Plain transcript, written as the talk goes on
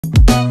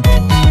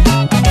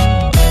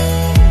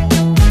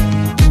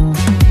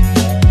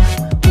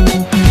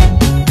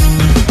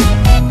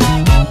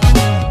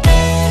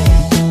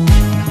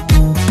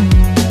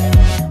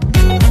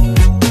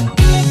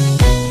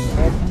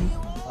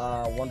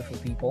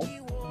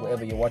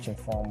wherever you're watching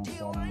from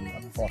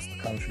across the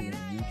country in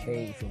the UK.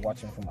 If you're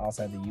watching from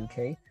outside the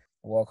UK,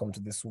 welcome to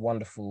this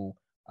wonderful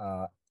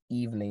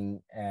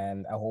evening,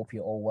 and I hope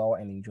you're all well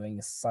and enjoying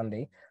your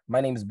Sunday.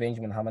 My name is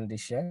Benjamin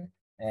Hamandishe,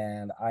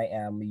 and I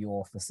am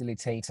your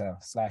facilitator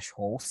slash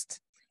host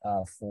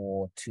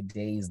for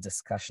today's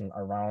discussion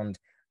around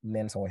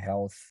mental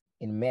health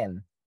in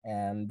men.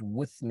 And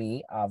with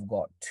me, I've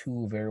got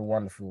two very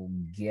wonderful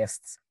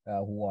guests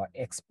who are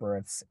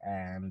experts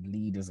and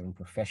leaders and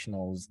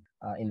professionals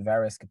in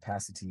various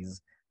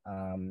capacities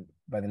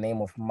by the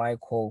name of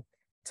Michael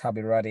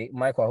Tabirade.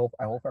 Michael,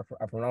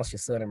 I pronounced your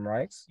surname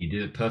right. You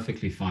did it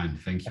perfectly fine.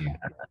 Thank you.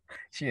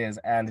 Cheers.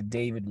 And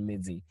David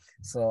Midzi.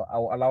 So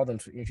I'll allow them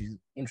to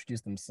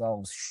introduce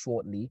themselves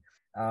shortly,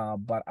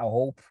 but I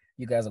hope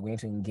you guys are going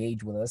to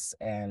engage with us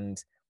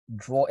and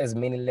draw as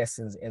many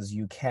lessons as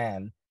you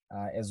can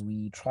as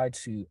we try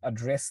to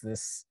address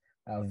this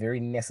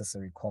very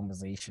necessary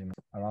conversation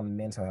around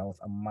mental health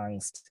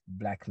amongst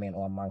Black men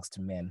or amongst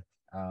men.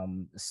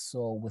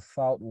 So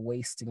without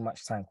wasting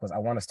much time, because I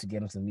want us to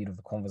get into the meat of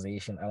the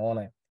conversation, I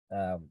want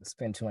to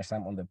spend too much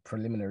time on the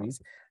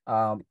preliminaries.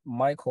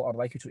 Michael, I'd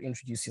like you to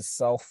introduce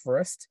yourself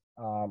first,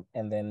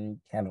 and then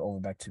hand it over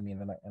back to me,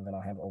 and then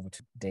I'll hand it over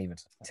to David.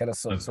 Tell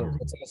us tell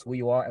us who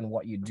you are and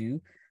what you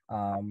do,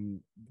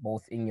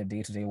 both in your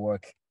day-to-day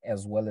work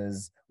as well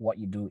as what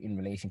you do in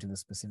relation to the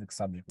specific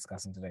subject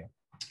discussing today.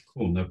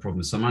 Cool, no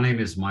problem. So my name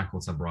is Michael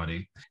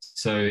Tabradi.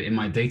 So in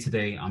my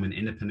day-to-day, I'm an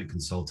independent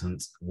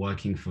consultant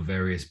working for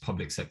various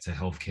public sector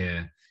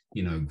healthcare,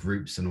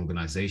 groups and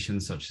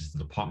organizations such as the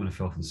Department of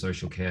Health and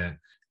Social Care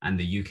and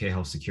the UK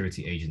Health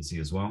Security Agency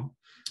as well.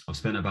 I've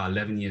spent about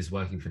 11 years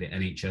working for the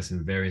NHS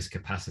in various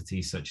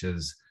capacities such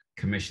as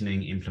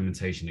commissioning,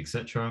 implementation,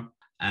 etc.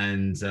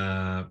 And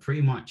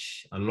pretty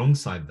much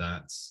alongside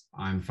that,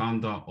 I'm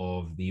founder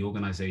of the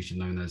organization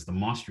known as the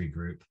Mastery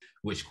Group,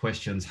 which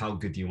questions how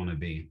good do you want to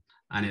be?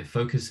 And it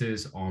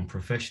focuses on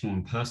professional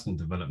and personal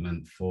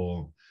development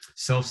for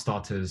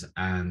self-starters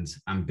and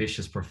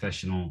ambitious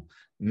professional,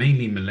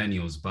 mainly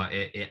millennials, but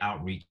it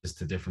outreaches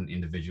to different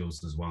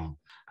individuals as well.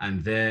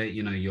 And there,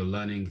 you're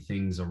learning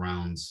things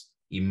around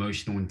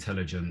emotional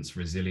intelligence,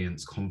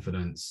 resilience,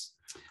 confidence,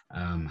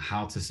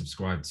 how to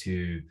subscribe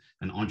to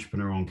an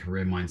entrepreneurial and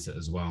career mindset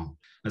as well.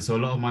 And so a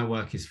lot of my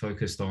work is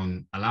focused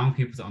on allowing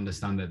people to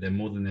understand that they're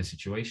more than their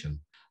situation,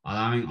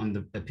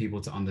 allowing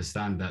people to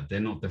understand that they're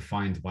not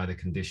defined by the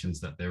conditions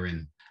that they're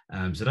in.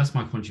 So that's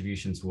my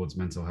contribution towards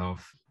mental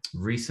health.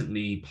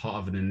 Recently, part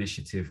of an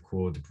initiative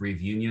called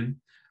Breathe Union,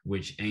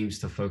 which aims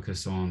to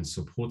focus on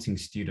supporting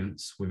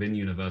students within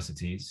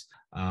universities,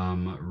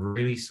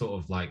 really sort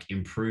of like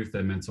improve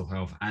their mental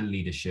health and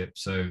leadership.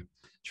 So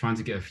trying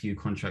to get a few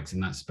contracts in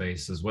that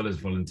space, as well as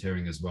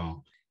volunteering as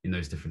well in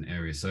those different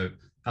areas. So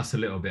that's a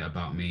little bit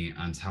about me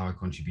and how I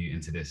contribute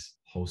into this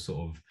whole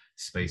sort of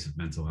space of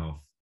mental health.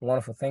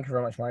 Wonderful. Thank you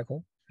very much,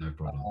 Michael. No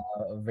problem.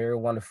 A very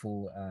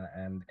wonderful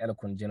and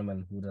eloquent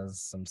gentleman who does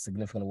some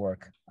significant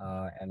work,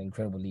 and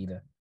incredible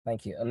leader.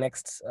 Thank you.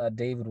 Next,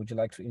 David, would you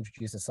like to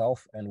introduce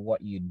yourself and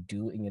what you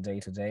do in your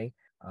day-to-day,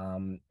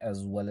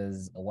 as well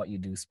as what you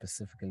do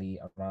specifically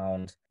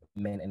around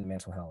men and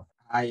mental health?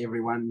 Hi,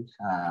 everyone.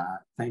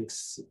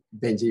 Thanks,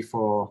 Benji,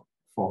 for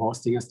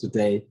hosting us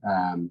today.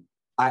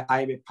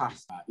 I'm a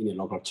pastor in a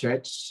local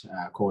church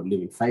called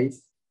Living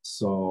Faith.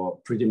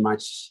 So pretty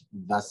much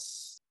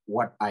that's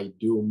what I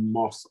do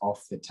most of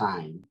the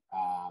time.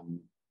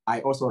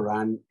 I also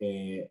run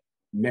a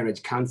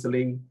marriage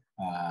counseling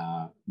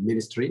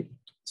ministry.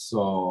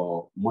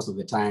 So most of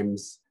the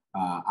times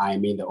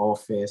I'm in the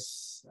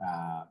office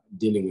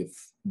dealing with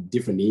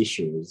different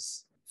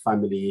issues,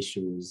 family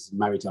issues,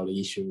 marital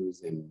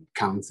issues, and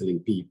counseling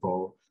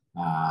people.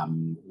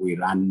 We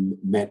run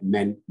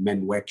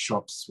men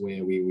workshops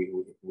where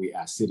we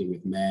are sitting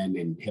with men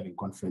and having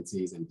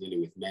conferences and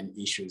dealing with men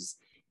issues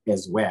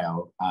as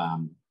well.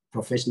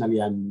 Professionally,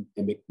 I'm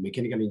a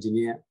mechanical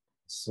engineer.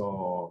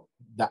 So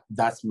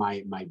that's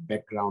my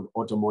background,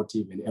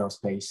 automotive and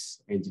aerospace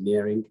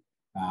engineering.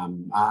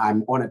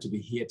 I'm honored to be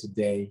here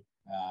today.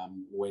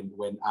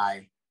 When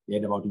I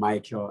heard about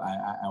Michael,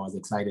 I was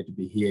excited to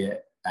be here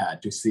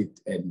to sit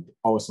and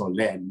also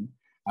learn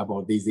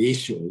about these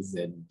issues,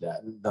 and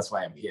that's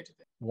why I'm here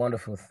today.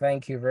 Wonderful.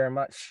 Thank you very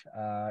much.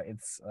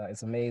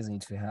 It's amazing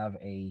to have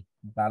a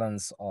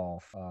balance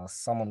of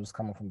someone who's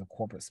coming from the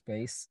corporate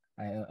space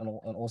and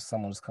also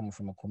someone who's coming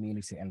from a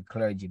community and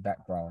clergy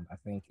background. I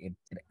think it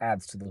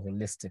adds to the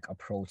holistic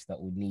approach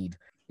that we need,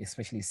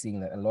 especially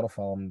seeing that a lot of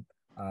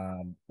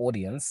our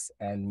audience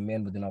and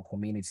men within our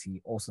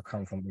community also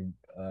come from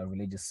the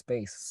religious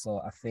space. So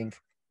I think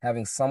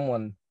having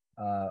someone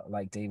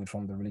like David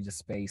from the religious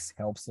space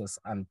helps us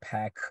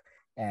unpack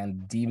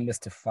and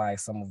demystify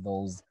some of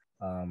those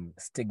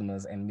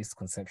stigmas and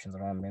misconceptions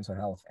around mental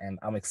health. And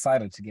I'm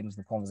excited to get into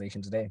the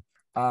conversation today.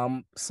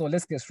 So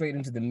let's get straight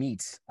into the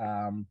meat.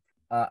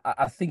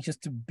 I think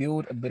just to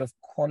build a bit of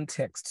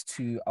context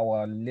to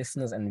our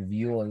listeners and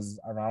viewers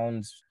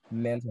around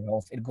mental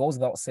health, it goes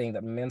without saying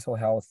that mental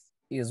health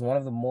is one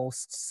of the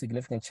most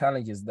significant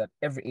challenges that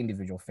every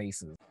individual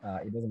faces.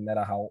 It doesn't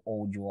matter how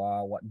old you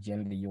are, what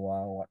gender you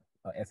are, what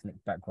ethnic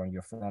background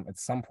you're from. At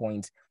some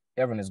point,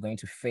 everyone is going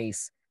to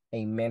face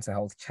a mental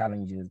health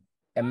challenge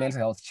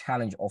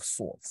of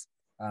sorts.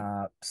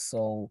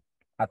 So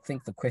I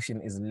think the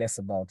question is less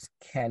about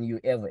can you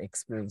ever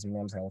experience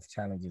mental health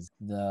challenges.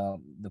 The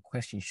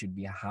question should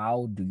be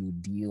how do you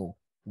deal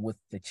with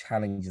the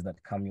challenges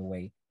that come your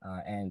way,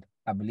 and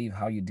I believe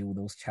how you deal with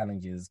those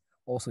challenges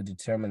also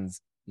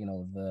determines,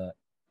 the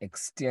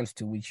extent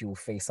to which you will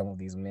face some of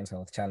these mental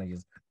health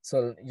challenges.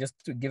 So just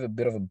to give a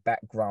bit of a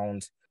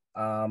background,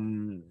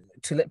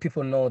 to let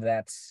people know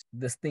that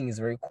this thing is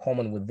very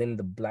common within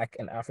the Black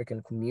and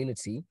African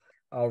community,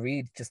 I'll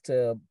read just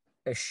a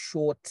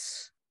short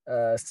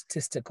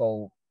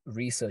statistical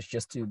research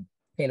just to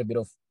paint a bit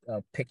of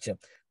a picture.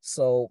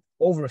 So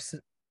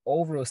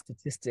overall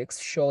statistics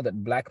show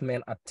that Black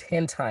men are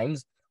 10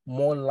 times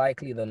more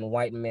likely than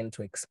white men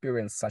to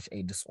experience such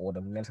a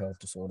disorder, mental health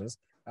disorders.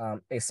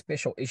 A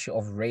special issue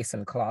of Race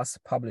and Class,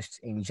 published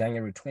in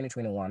January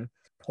 2021,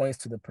 points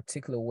to the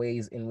particular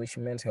ways in which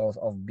mental health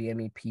of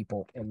BME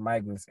people and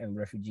migrants and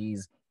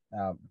refugees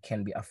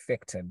can be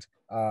affected.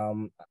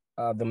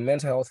 The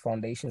Mental Health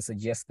Foundation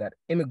suggests that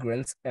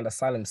immigrants and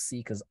asylum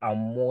seekers are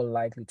more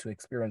likely to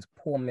experience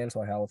poor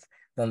mental health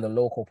than the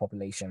local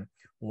population.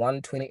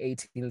 One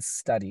 2018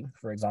 study,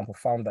 for example,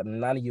 found that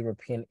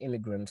non-European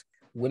immigrant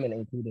women,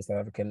 including South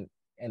African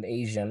and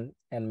Asian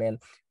and men,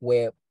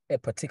 were a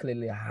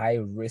particularly high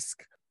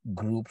risk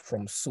group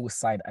from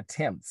suicide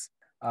attempts.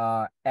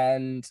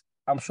 And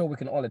I'm sure we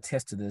can all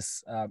attest to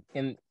this.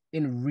 In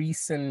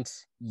recent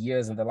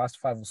years, in the last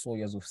 5 or so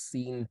years, we've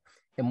seen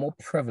a more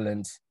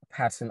prevalent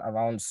pattern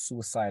around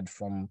suicide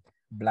from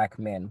Black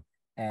men,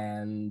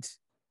 and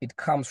it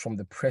comes from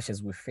the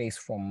pressures we face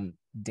from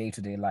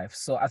day-to-day life.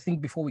 So I think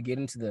before we get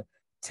into the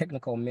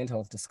technical mental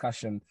health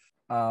discussion,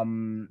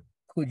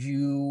 could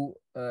you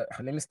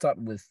let me start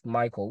with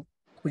Michael.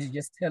 Could you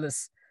just tell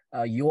us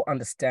your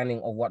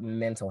understanding of what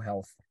mental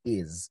health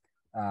is,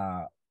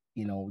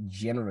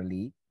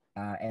 generally,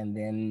 and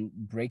then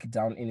break it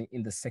down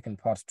in the second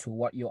part to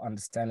what your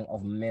understanding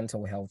of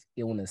mental health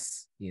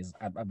illness is.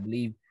 I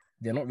believe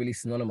they're not really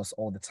synonymous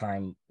all the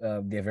time.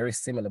 They're very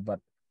similar, but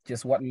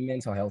just what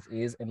mental health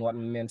is and what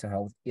mental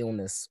health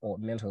illness or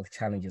mental health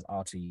challenges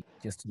are to you,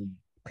 just to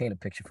paint a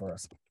picture for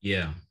us.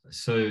 Yeah,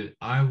 so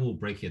I will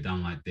break it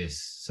down like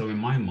this. So in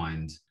my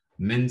mind,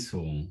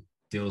 mental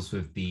deals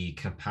with the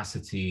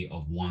capacity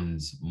of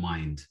one's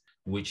mind,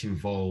 which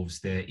involves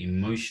their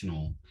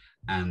emotional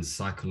and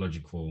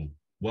psychological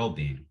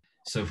well-being.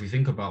 So if we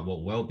think about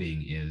what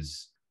well-being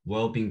is,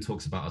 well-being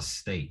talks about a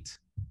state.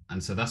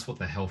 And so that's what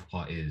the health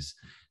part is.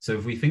 So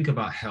if we think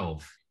about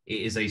health,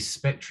 it is a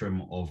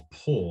spectrum of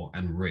poor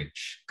and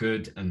rich,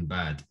 good and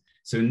bad.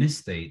 So in this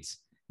state,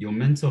 your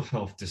mental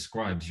health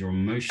describes your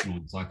emotional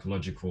and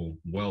psychological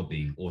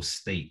well-being or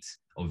state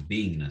of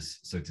beingness,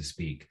 so to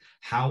speak.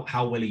 How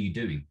well are you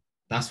doing?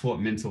 That's what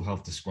mental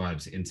health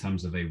describes in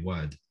terms of a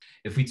word.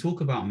 If we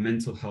talk about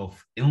mental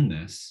health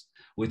illness,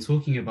 we're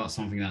talking about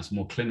something that's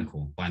more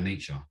clinical by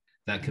nature,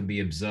 that can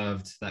be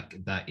observed,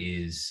 that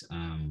is,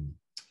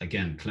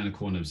 again,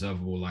 clinical and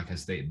observable, like I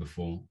stated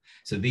before.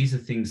 So these are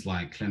things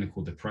like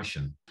clinical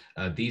depression.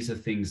 These are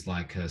things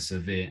like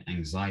severe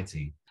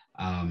anxiety.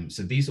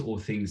 So these are all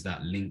things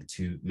that link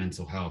to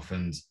mental health.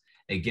 And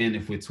again,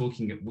 if we're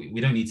talking, we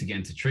don't need to get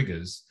into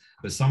triggers,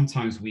 but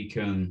sometimes we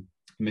can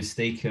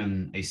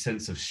mistaken a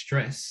sense of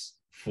stress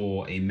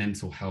for a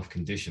mental health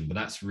condition, but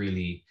that's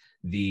really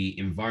the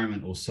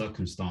environment or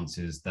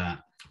circumstances that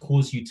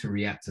cause you to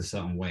react a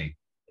certain way.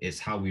 It's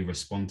how we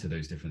respond to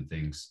those different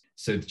things.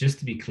 So just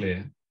to be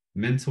clear,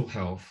 mental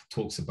health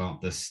talks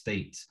about the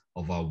state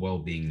of our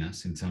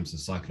well-beingness in terms of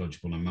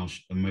psychological and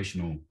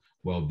emotional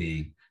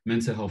well-being.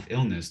 Mental health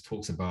illness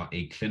talks about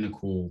a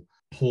clinical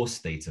poor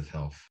state of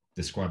health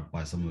described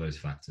by some of those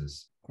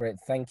factors. Great,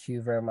 thank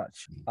you very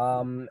much.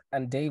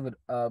 And David,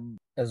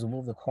 as we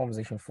move the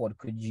conversation forward,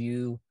 could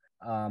you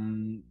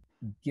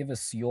give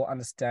us your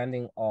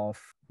understanding of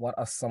what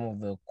are some of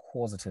the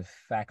causative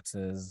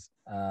factors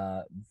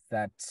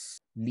that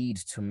lead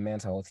to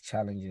mental health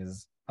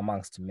challenges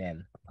amongst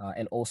men?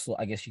 And also,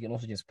 I guess you can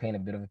also just paint a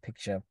bit of a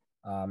picture.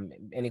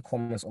 Any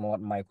comments on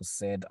what Michael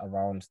said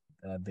around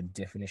the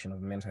definition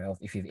of mental health,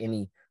 if you have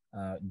any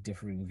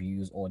differing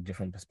views or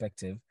different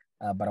perspective,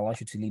 but I want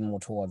you to lean more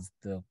towards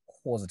the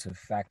causative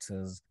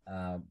factors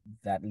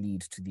that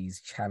lead to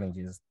these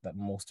challenges that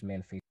most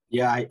men face.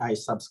 Yeah, I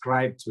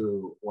subscribe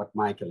to what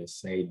Michael has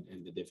said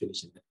in the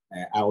definition.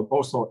 I would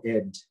also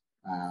add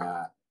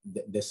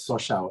the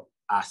social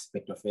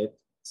aspect of it.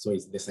 So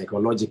it's the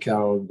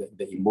psychological,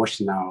 the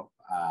emotional,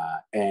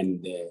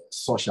 and the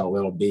social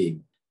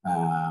well-being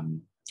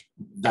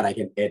that I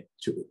can add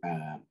to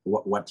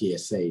what he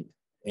has said.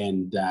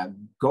 And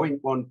going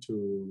on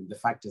to the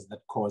factors that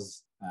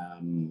cause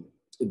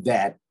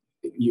that,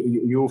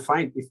 you'll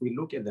find if we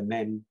look at the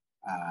men,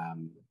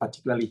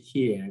 particularly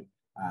here,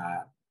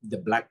 the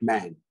Black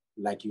man,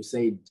 like you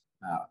said,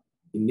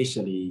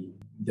 initially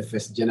the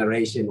first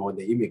generation or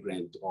the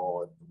immigrant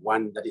or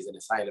one that is an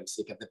asylum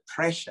seeker, the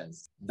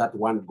pressures that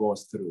one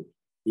goes through,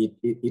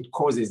 it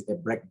causes a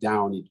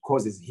breakdown. It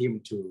causes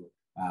him to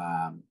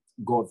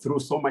go through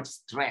so much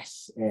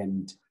stress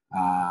and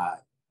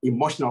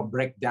emotional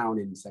breakdown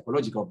and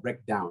psychological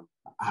breakdown.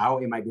 How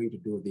am I going to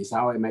do this?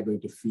 How am I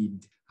going to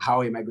feed?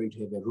 How am I going to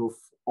have a roof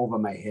over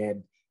my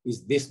head?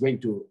 Is this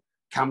going to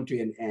come to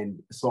an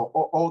end? So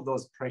all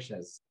those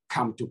pressures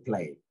come to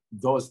play.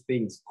 Those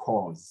things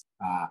cause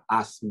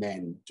us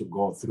men to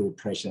go through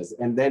pressures.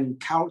 And then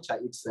culture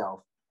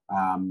itself,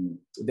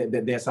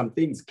 there are some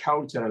things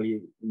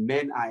culturally,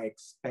 men are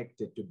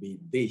expected to be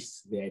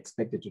this, they're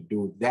expected to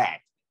do that.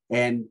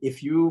 And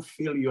if you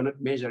feel you're not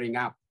measuring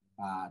up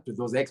to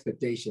those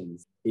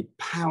expectations, it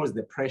piles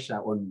the pressure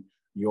on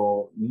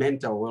your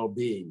mental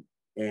well-being,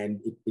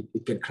 and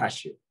it can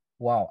crush you.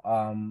 Wow.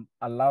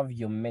 I love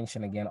your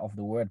mention again of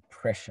the word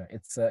pressure.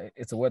 It's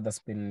a word that's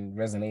been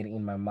resonating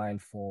in my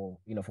mind for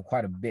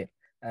quite a bit.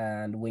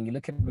 And when you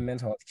look at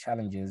mental health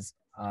challenges,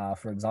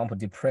 for example,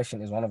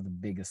 depression is one of the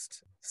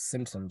biggest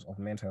symptoms of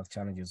mental health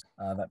challenges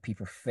that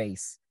people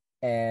face.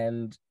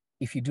 And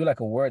if you do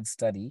like a word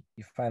study,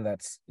 you find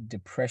that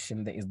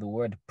depression, there is the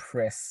word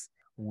press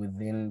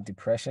within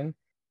depression.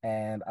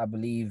 And I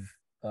believe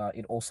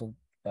it also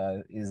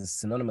is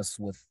synonymous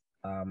with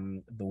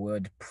the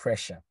word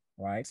pressure,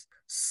 right?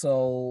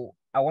 So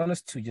I want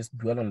us to just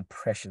dwell on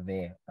pressure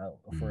there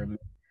for a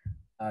minute.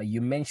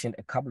 You mentioned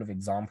a couple of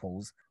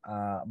examples,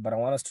 but I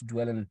want us to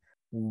dwell in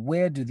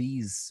where do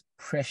these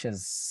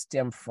pressures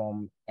stem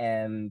from,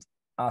 and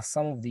are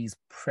some of these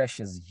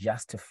pressures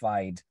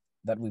justified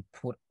that we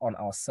put on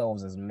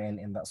ourselves as men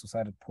and that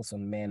society puts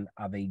on men?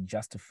 Are they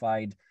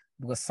justified?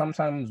 Because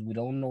sometimes we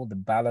don't know the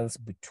balance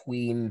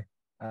between,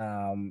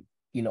 sometimes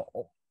we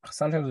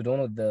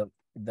don't know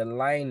the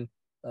line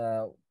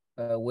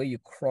where you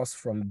cross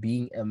from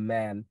being a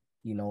man,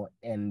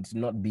 and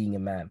not being a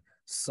man.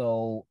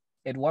 So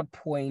at what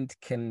point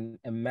can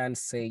a man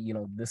say,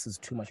 this is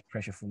too much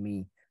pressure for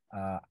me?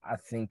 I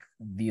think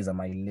these are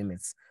my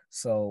limits.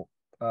 So,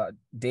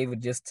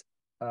 David, just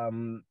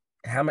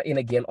hammer in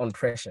again on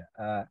pressure.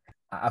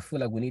 I feel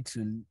like we need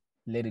to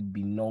let it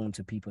be known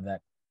to people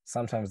that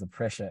sometimes the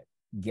pressure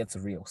gets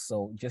real.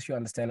 So just your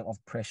understanding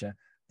of pressure,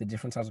 the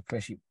different types of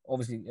pressure.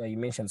 Obviously, you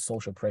mentioned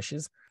social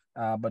pressures,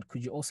 but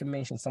could you also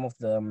mention some of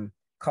the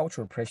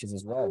cultural pressures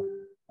as well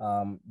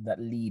that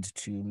lead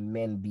to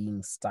men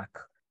being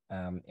stuck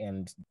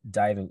and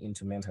diving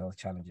into mental health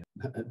challenges?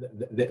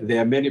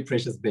 There are many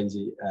pressures,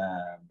 Benji.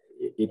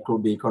 It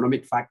could be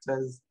economic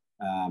factors.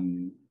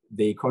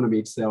 The economy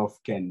itself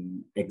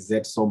can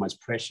exert so much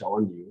pressure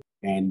on you,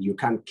 and you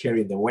can't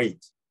carry the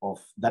weight of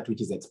that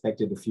which is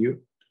expected of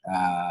you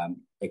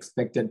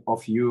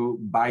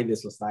by the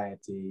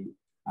society,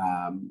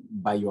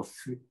 by your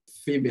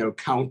female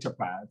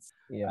counterparts,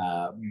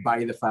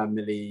 by the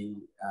family,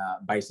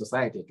 by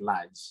society at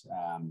large.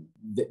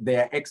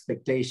 There are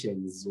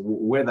expectations,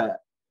 whether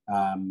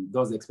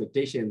those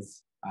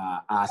expectations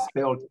are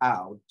spelled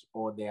out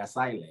or they are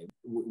silent.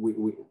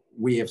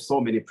 We have so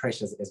many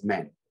pressures as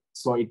men.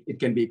 So it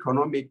can be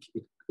economic,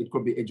 it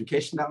could be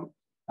educational.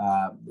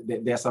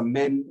 There are some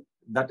men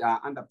that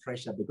are under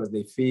pressure because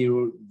they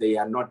feel they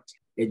are not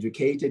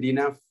educated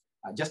enough.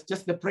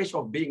 Just the pressure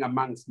of being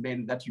amongst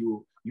men, that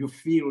you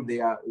feel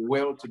they are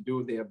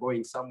well-to-do, they are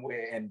going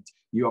somewhere, and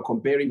you are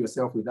comparing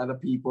yourself with other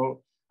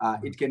people.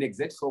 It can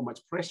exert so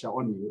much pressure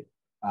on you.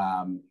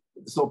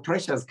 So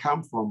pressures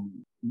come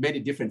from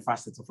many different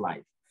facets of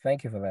life.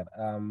 Thank you for that.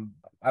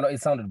 I know it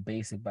sounded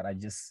basic, but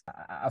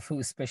I feel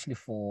especially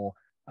for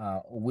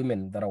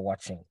women that are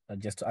watching,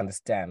 just to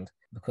understand,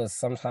 because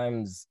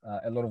sometimes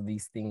a lot of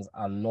these things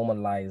are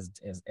normalized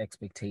as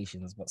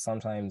expectations, but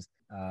sometimes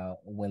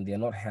when they're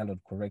not handled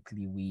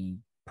correctly, we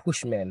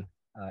push men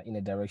in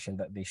a direction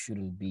that they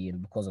shouldn't be in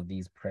because of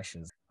these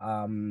pressures.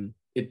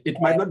 It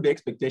might not be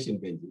expectation,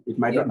 Benji. It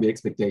might not be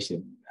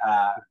expectation.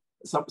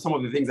 Some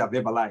of the things are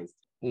verbalized.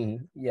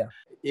 Mm-hmm. Yeah.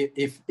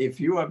 If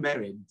you are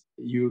married,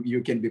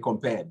 you can be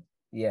compared.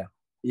 Yeah.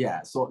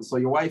 Yeah. So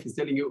your wife is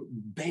telling you,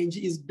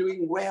 Benji is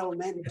doing well,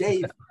 man.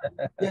 Dave,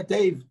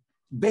 Dave,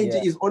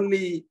 Benji is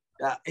only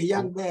a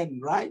young man,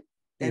 right?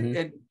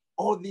 And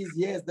all these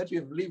years that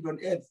you have lived on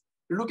earth,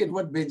 look at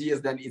what Benji has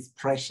done. It's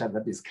pressure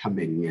that is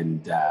coming,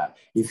 and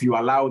if you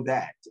allow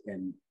that,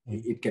 and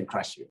it can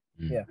crush you.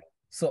 Yeah.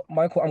 So,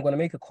 Michael, I'm going to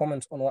make a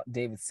comment on what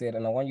David said,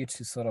 and I want you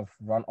to sort of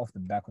run off the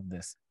back of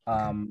this.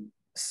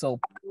 So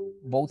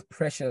both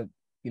pressure,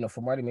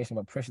 from what you mentioned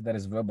about pressure that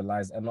is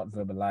verbalized and not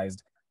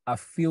verbalized, I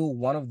feel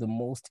one of the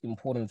most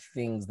important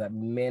things that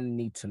men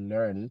need to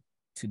learn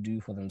to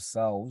do for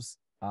themselves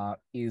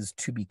is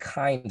to be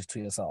kind to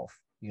yourself,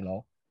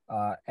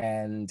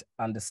 and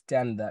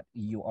understand that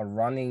you are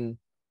running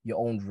your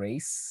own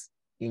race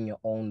in your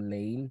own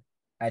lane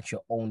at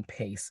your own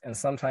pace. And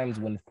sometimes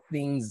when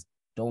things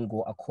don't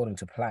go according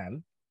to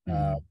plan,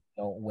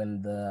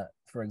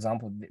 for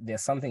example,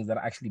 there's some things that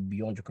are actually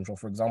beyond your control.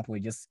 For example, we're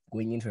just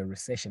going into a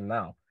recession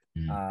now.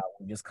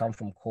 We just come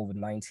from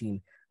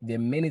COVID-19. There are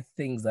many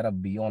things that are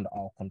beyond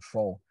our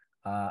control.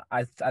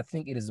 I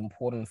think it is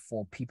important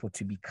for people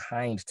to be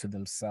kind to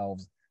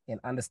themselves and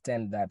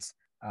understand that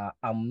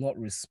I'm not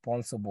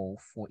responsible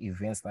for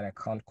events that I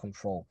can't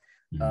control.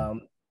 Mm.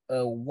 Um,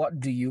 what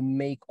do you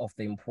make of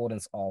the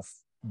importance of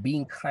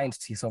being kind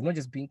to yourself, not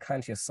just being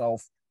kind to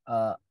yourself?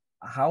 Uh,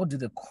 how do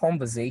the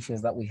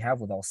conversations that we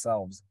have with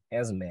ourselves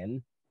as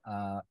men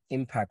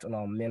impact on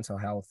our mental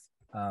health?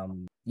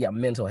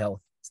 Mental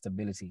health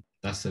stability.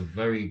 That's a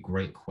very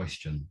great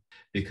question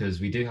because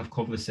we do have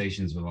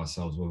conversations with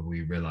ourselves whether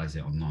we realize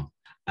it or not.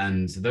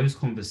 And those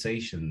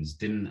conversations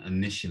didn't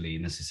initially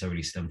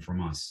necessarily stem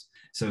from us.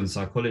 So in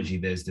psychology,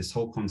 there's this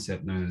whole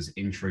concept known as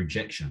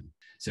introjection.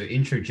 So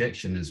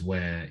introjection is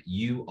where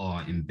you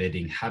are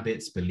embedding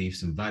habits,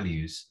 beliefs, and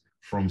values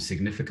from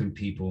significant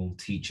people,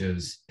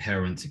 teachers,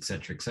 parents,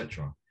 etc.,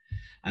 etc.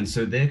 And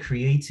so they're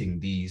creating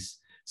these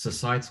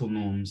societal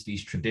norms,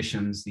 these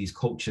traditions, these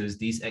cultures,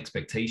 these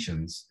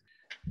expectations,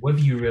 whether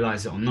you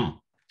realize it or not.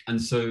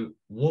 And so,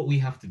 what we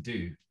have to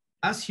do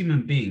as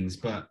human beings,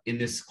 but in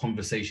this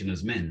conversation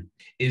as men,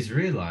 is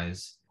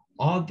realize,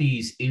 are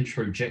these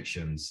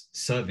introjections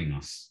serving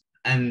us?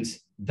 And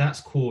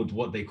that's called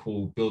what they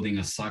call building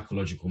a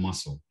psychological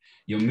muscle.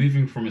 You're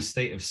moving from a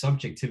state of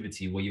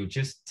subjectivity where you're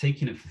just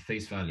taking it for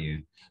face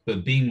value,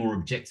 but being more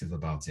objective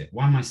about it.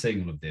 Why am I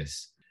saying all of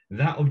this?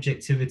 That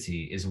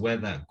objectivity is where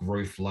that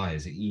growth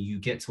lies. You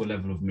get to a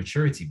level of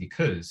maturity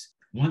because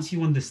once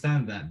you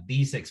understand that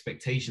these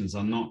expectations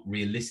are not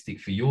realistic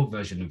for your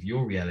version of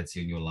your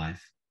reality in your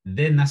life,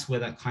 then that's where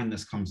that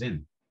kindness comes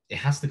in. It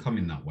has to come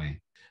in that way.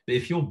 But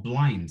if you're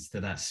blind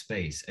to that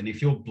space, and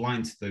if you're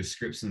blind to those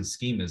scripts and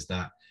schemas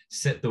that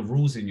set the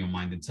rules in your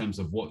mind in terms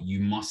of what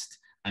you must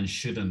and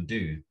shouldn't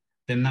do,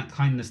 then that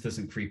kindness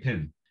doesn't creep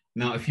in.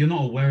 Now, if you're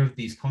not aware of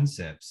these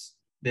concepts,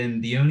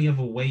 then the only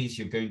other ways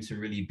you're going to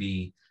really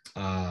be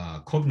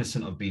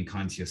cognizant of being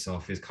kind to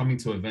yourself is coming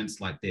to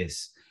events like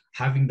this,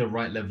 having the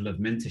right level of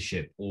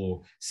mentorship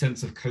or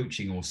sense of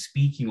coaching or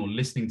speaking or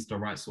listening to the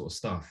right sort of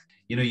stuff.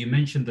 You know, you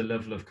mentioned the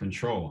level of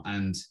control,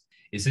 and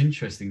it's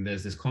interesting.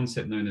 There's this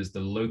concept known as the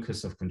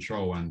locus of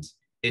control, and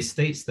it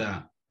states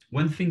that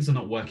when things are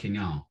not working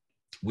out,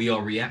 we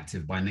are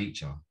reactive by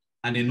nature.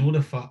 And in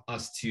order for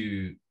us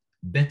to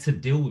better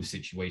deal with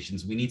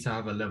situations, we need to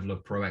have a level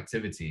of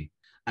proactivity.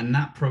 And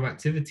that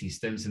proactivity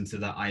stems into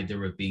that idea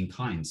of being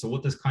kind. So,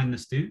 what does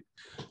kindness do?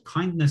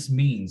 Kindness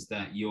means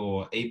that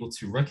you're able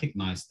to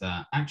recognize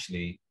that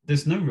actually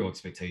there's no real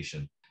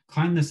expectation.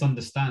 Kindness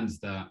understands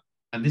that,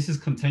 and this is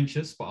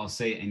contentious, but I'll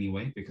say it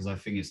anyway because I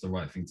think it's the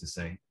right thing to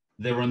say.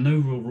 There are no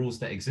real rules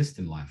that exist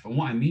in life. And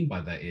what I mean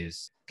by that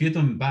is good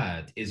and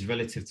bad is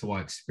relative to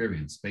our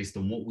experience based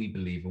on what we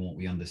believe and what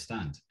we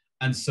understand.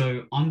 And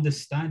so,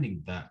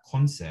 understanding that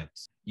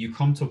concept, you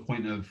come to a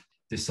point of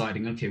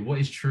deciding, okay, what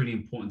is truly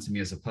important to me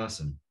as a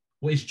person?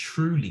 What is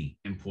truly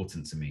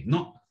important to me?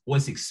 Not what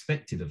is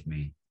expected of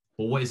me,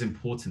 but what is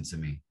important to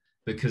me?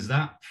 Because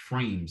that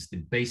frames the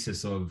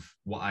basis of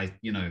what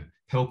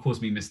Pearl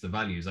calls me Mr.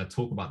 Values. I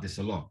talk about this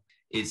a lot.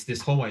 It's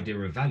this whole idea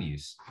of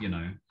values,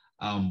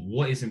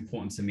 what is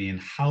important to me and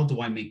how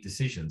do I make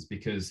decisions?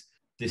 Because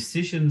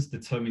decisions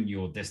determine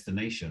your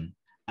destination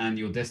and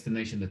your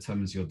destination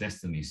determines your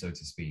destiny, so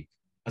to speak.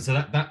 And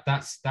so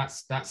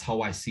that's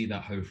how I see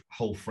that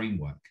whole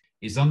framework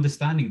is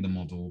understanding the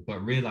model,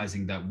 but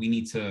realizing that we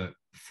need to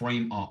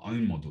frame our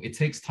own model. It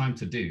takes time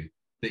to do,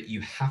 but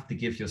you have to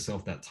give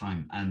yourself that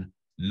time and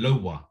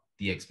lower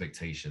the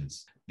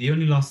expectations. The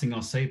only last thing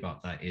I'll say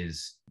about that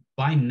is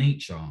by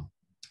nature,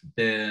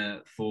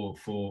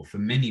 for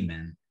many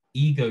men,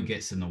 ego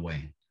gets in the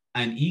way.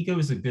 And ego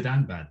is a good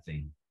and bad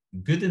thing.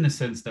 Good in the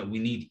sense that we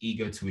need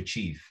ego to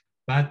achieve,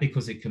 bad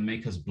because it can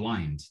make us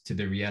blind to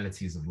the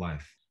realities of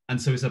life.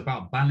 And so it's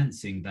about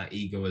balancing that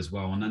ego as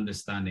well and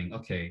understanding,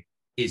 okay,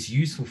 it's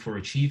useful for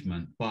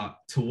achievement, but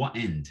to what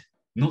end?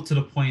 Not to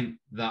the point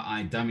that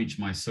I damage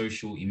my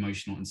social,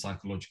 emotional, and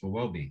psychological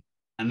well-being.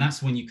 And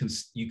that's when you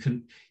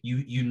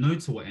know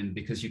to what end,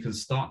 because you can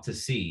start to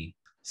see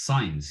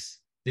signs.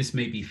 This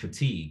may be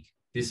fatigue.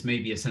 This may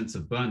be a sense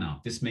of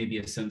burnout. This may be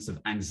a sense of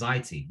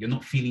anxiety. You're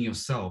not feeling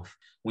yourself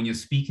when you're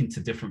speaking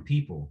to different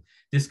people.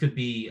 This could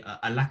be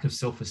a lack of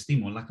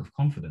self-esteem or lack of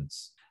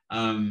confidence.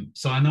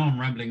 So I know I'm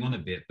rambling on a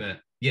bit, but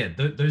yeah,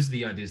 those are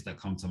the ideas that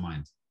come to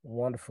mind.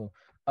 Wonderful.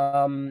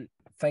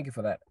 Thank you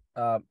for that.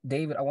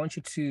 David, I want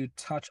you to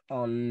touch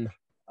on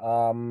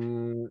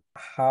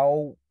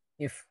how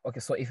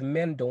if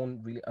men don't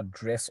really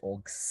address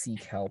or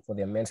seek help for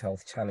their mental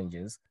health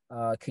challenges,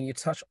 can you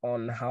touch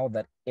on how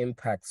that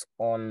impacts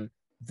on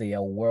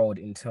their world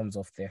in terms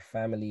of their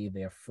family,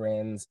 their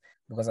friends?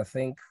 Because I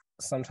think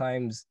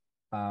sometimes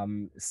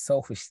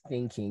selfish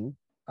thinking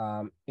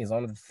is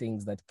one of the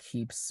things that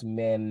keeps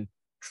men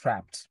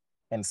trapped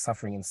and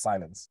suffering in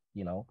silence,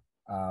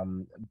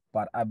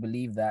 but I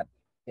believe that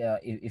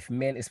if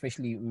men,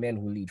 especially men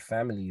who lead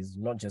families,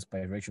 not just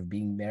by virtue of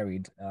being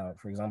married,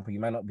 for example, you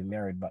might not be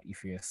married, but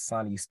if you're a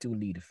son, you still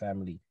lead a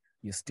family,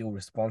 you're still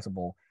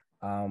responsible.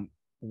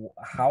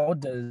 how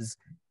does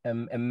a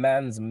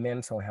man's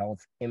mental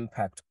health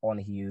impact on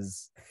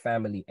his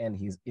family and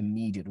his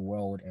immediate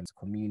world and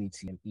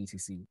community and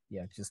etc?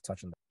 Yeah, just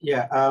touch on that.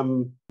 Yeah,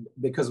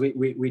 because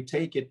we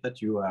take it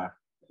that you are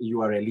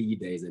a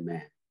leader as a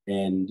man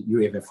and you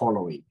have a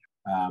following.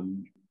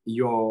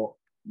 Your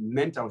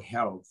mental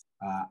health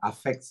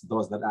affects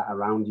those that are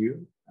around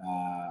you,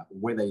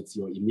 whether it's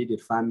your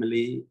immediate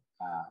family,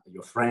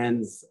 your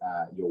friends,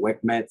 your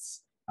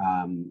workmates,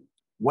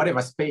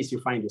 whatever space you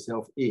find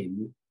yourself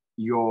in,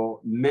 your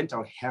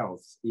mental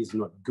health is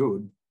not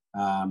good.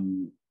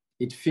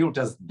 It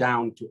filters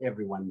down to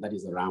everyone that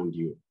is around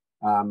you.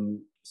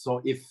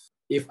 So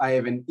if I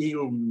have an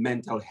ill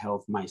mental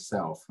health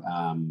myself,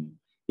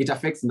 it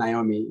affects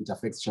Naomi, it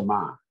affects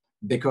Shamar,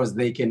 because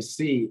they can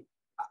see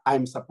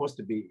I'm supposed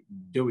to be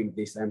doing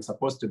this, I'm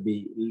supposed to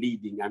be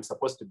leading, I'm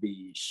supposed to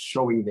be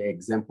showing the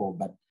example,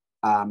 but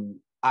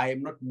I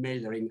am not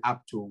measuring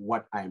up to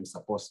what I am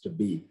supposed to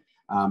be.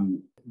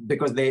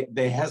 Because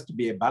there has to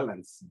be a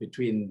balance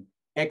between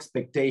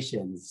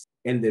expectations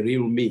and the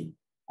real me.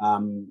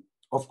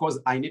 Of course,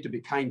 I need to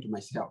be kind to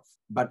myself,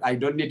 but I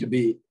don't need to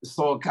be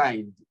so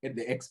kind at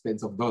the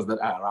expense of those that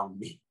are around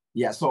me.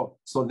 Yeah, so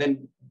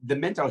then the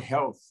mental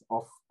health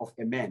of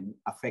a man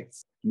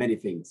affects many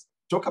things.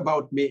 Talk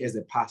about me as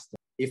a pastor.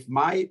 If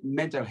my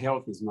mental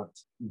health is not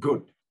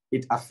good,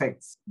 it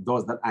affects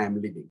those that I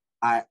am leading.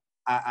 I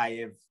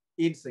have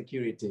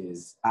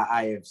insecurities.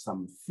 I have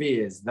some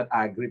fears that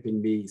are gripping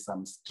me,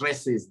 some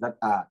stresses that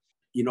are,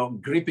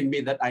 gripping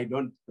me, that I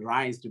don't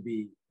rise to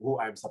be who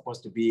I'm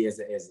supposed to be as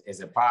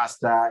a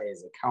pastor,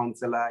 as a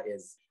counselor,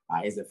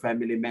 as a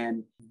family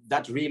man.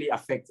 That really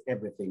affects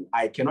everything.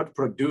 I cannot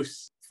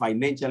produce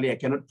financially. I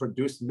cannot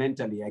produce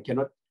mentally. I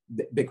cannot,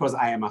 because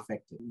I am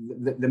affected.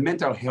 The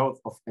mental health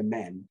of a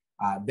man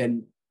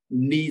then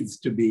needs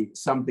to be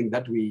something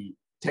that we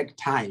take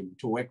time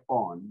to work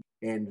on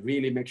and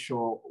really make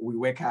sure we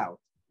work out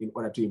in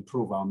order to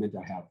improve our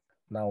mental health.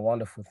 Now,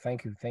 wonderful.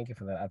 Thank you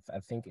for that. I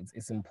think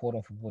it's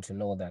important for people to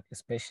know that,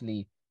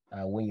 especially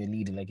when you're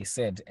leading, like you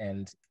said,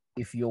 and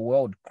if your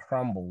world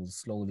crumbles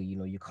slowly,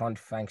 you can't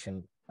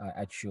function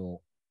at your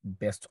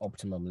best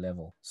optimum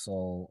level.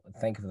 So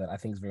thank you for that. I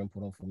think it's very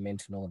important for men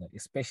to know that,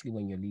 especially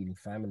when you're leading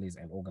families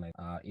and organizing,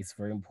 it's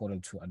very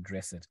important to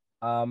address it.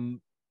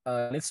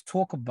 Let's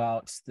talk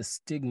about the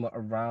stigma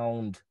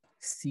around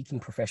seeking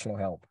professional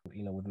help,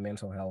 with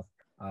mental health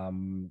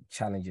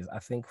challenges. I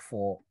think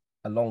for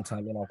a long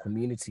time in our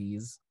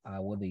communities,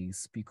 whether you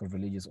speak of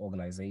religious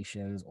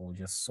organizations or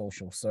just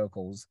social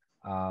circles,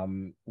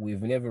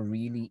 we've never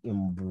really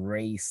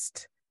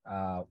embraced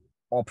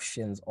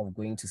options of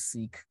going to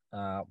seek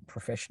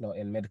professional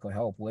and medical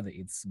help, whether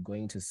it's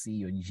going to see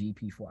your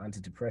GP for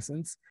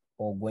antidepressants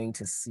or going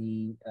to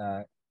see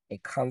a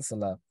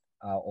counselor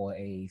or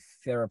a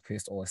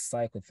therapist or a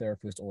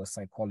psychotherapist or a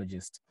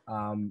psychologist.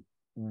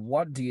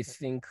 What do you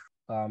think,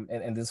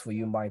 and this is for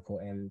you, Michael,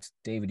 and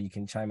David, you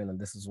can chime in on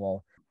this as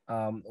well.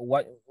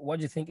 What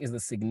do you think is the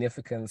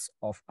significance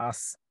of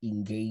us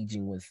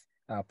engaging with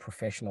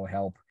professional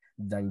help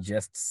than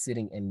just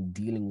sitting and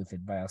dealing with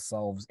it by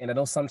ourselves? And I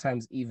know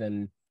sometimes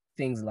even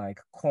things like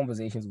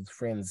conversations with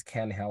friends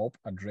can help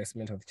address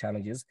mental health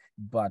challenges,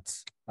 but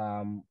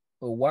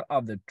what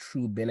are the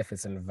true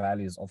benefits and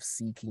values of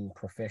seeking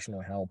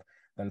professional help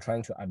than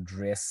trying to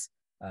address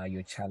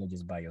your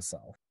challenges by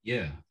yourself?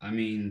 Yeah, I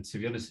mean, to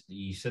be honest,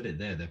 you said it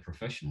there. They're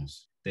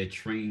professionals. They're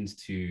trained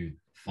to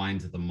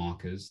find the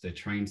markers. They're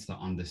trained to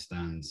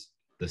understand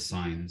the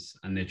signs,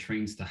 and they're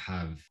trained to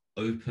have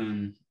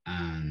open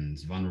and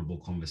vulnerable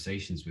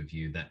conversations with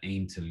you that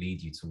aim to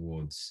lead you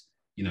towards,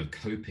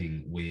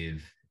 coping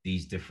with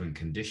these different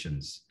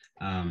conditions.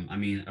 I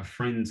mean, a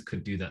friend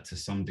could do that to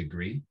some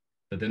degree,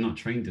 but they're not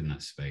trained in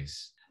that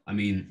space. I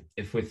mean,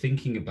 if we're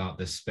thinking about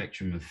the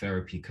spectrum of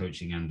therapy,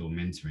 coaching, and or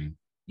mentoring,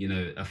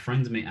 a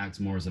friend may act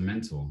more as a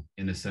mentor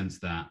in the sense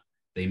that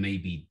they may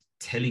be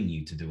telling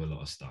you to do a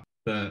lot of stuff,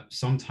 but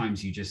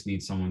sometimes you just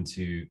need someone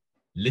to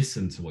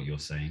listen to what you're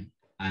saying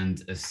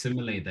and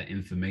assimilate that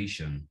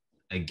information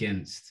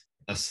against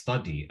a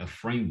study, a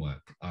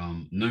framework,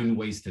 known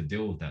ways to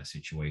deal with that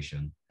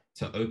situation,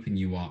 to open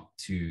you up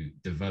to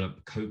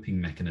develop coping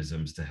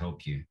mechanisms to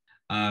help you.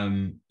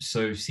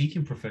 So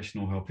seeking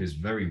professional help is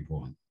very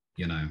important,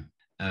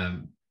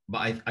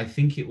 but I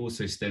think it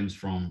also stems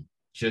from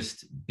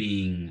just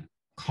being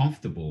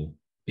comfortable,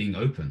 being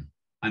open.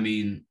 I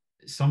mean,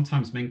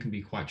 sometimes men can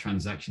be quite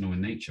transactional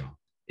in nature.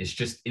 It's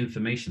just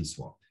information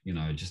swap,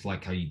 just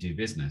like how you do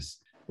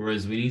business.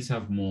 Whereas we need to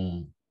have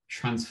more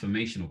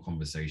transformational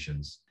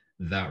conversations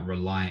that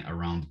rely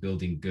around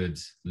building good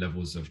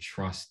levels of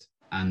trust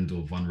and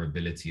or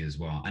vulnerability as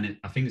well. And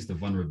I think it's the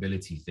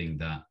vulnerability thing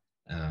that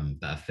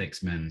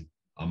affects men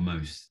are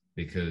most,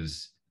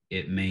 because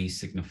it may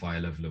signify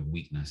a level of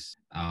weakness,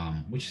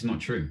 which is not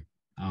true.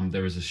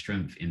 There is a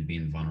strength in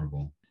being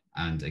vulnerable.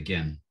 And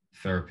again,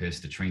 a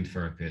trained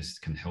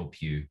therapist can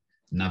help you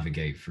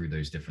navigate through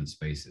those different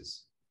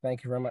spaces.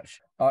 Thank you very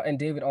much. And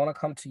David, I want to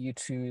come to you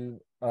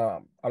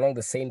along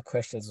the same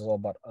questions as well,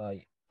 but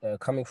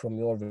coming from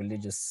your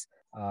religious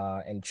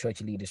and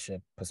church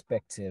leadership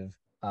perspective.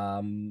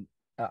 And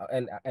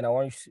I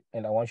want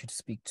you to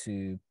speak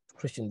to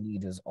Christian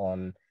leaders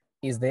on,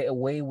 is there a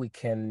way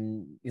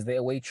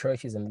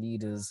churches and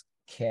leaders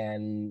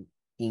can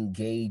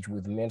engage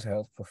with mental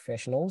health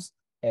professionals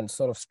and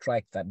sort of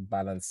strike that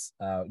balance?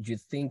 Do you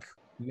think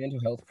mental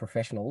health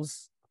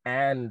professionals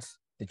and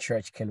the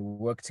church can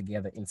work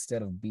together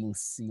instead of being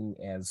seen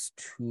as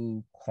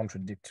two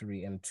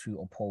contradictory and two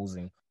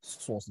opposing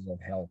sources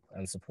of help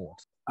and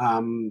support?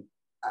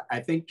 I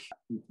think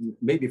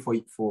maybe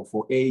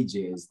for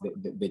ages,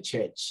 the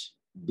church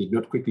did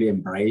not quickly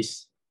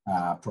embrace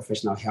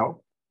professional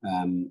help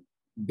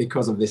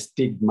because of the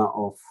stigma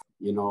of,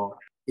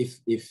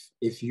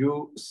 if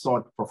you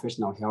sought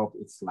professional help,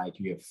 it's like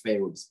you have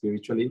failed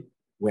spiritually,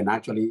 when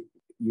actually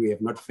you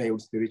have not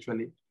failed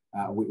spiritually.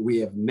 We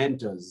have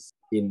mentors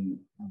in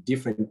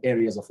different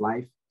areas of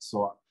life.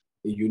 So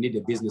you need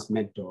a business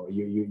mentor,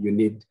 you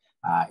need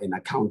an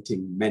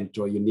accounting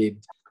mentor, you need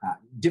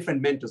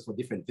different mentors for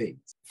different things.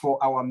 For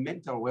our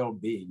mental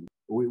well-being,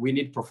 we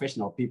need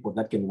professional people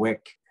that can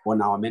work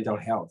on our mental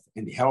health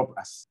and help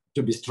us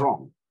to be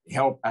strong,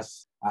 help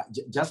us,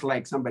 just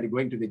like somebody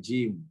going to the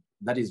gym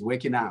that is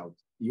working out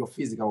your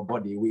physical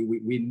body.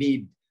 We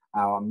need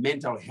our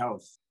mental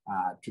health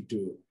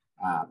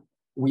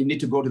we need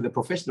to go to the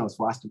professionals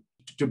for us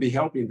to be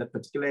helped in that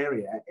particular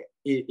area.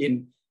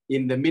 In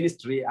the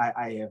ministry,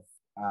 I have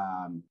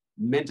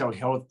mental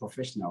health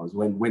professionals.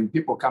 When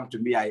people come to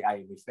me,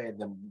 I refer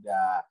them,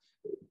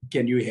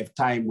 can you have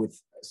time with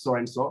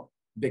so-and-so?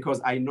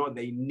 Because I know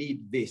they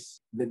need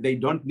this. They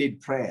don't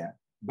need prayer,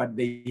 but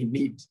they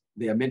need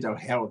their mental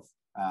health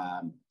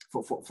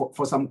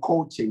for some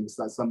coaching,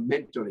 some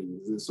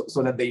mentoring,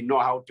 so that they know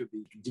how to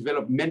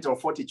develop mental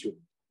fortitude.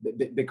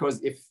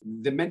 Because if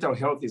the mental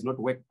health is not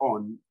worked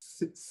on,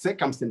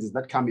 circumstances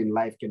that come in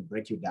life can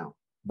break you down.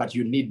 But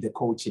you need the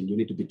coaching, you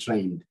need to be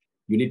trained,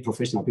 you need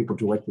professional people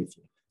to work with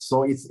you.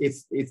 So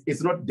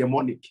it's not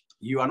demonic.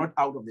 You are not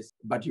out of this,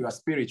 but you are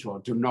spiritual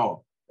to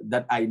know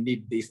that I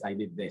need this, I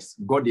need this.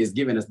 God has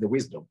given us the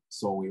wisdom,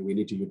 so we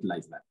need to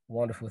utilize that.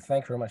 Wonderful.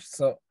 Thank you very much.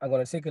 So I'm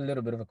going to take a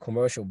little bit of a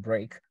commercial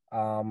break.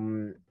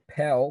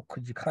 Pel,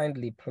 could you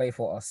kindly play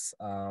for us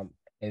a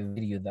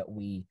video that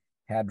we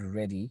had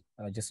ready,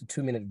 just a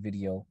 2-minute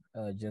video,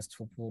 just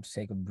for people to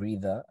take a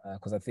breather,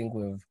 because I think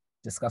we've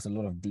discussed a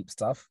lot of deep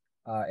stuff.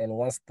 And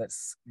once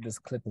this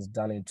clip is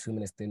done in 2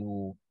 minutes, then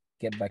we'll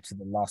get back to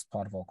the last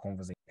part of our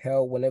conversation.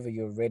 Pel, whenever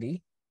you're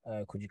ready,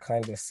 could you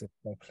kindly assist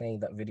by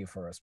playing that video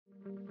for us?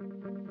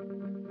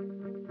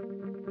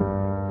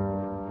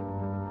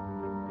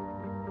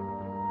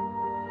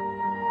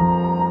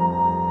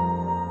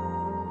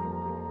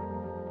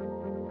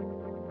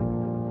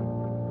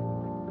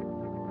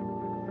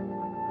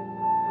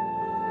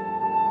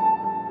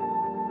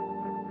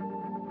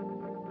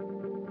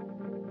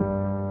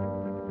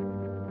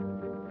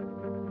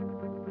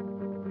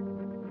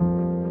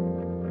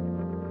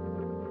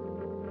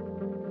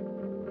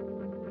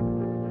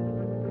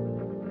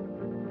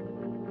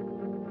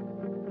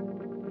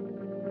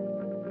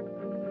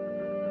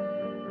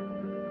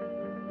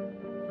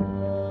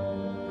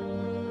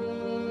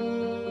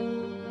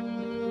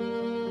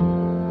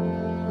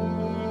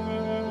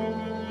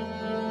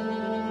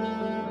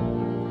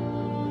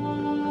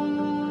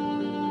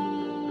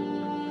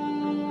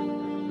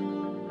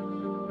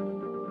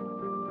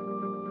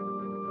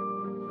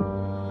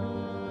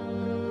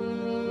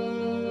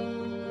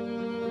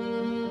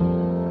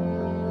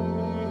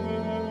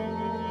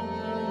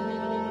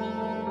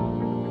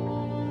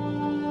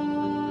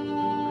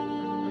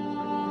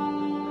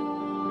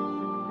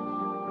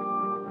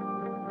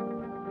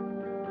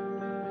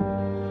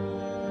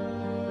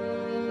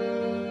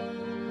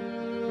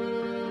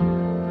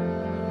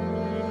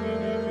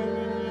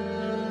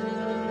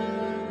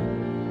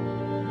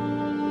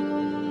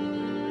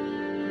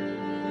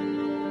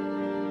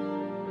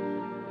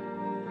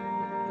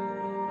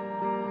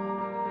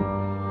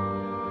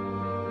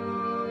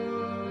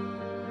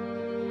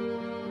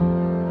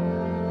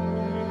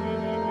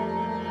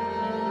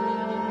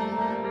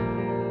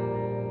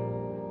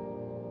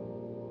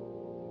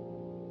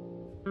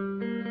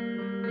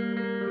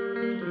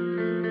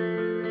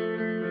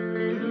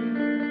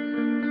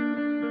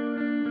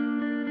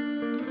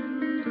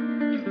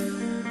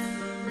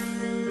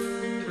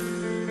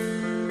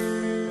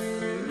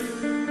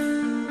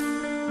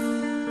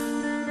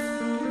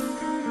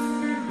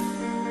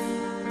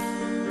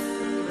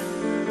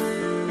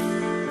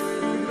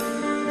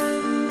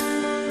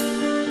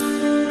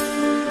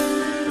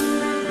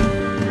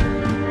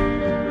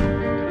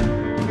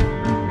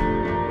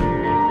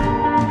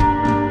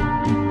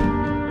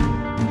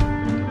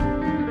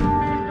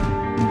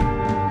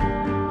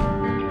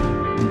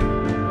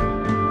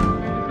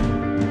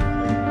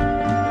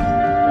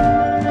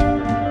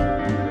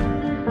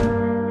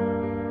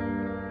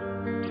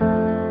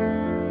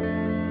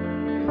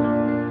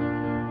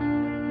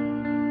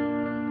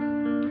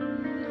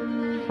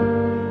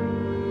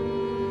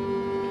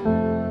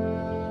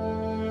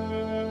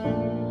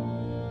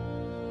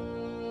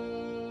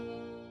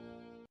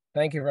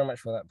 Thank you very much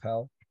for that,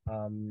 Pel.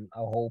 I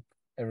hope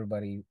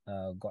everybody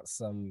got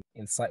some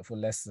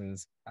insightful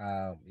lessons,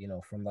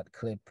 from that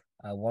clip.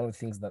 One of the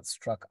things that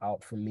struck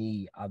out for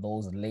me are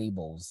those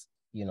labels,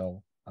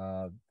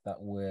 that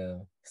were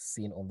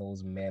seen on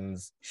those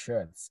men's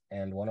shirts.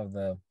 And one of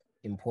the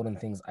important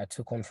things I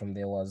took on from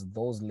there was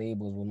those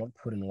labels were not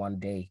put in one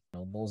day.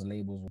 Those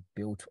labels were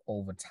built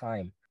over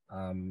time.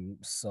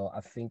 So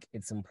I think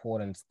it's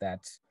important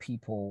that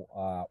people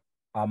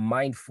are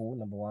mindful,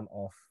 number one,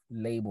 of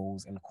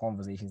labels and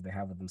conversations they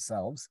have with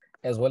themselves,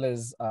 as well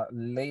as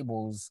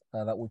labels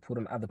that we put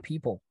on other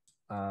people.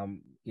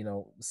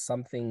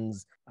 Some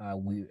things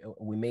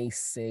we may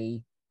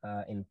say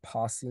in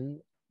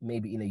passing,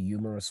 maybe in a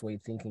humorous way,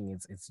 thinking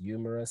it's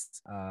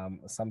humorous.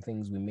 Some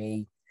things we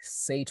may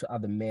say to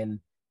other men,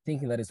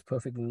 thinking that it's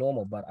perfectly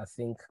normal. But I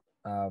think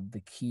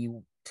the key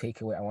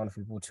takeaway I want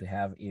people to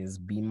have is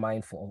be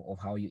mindful of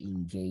how you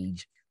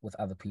engage with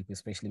other people,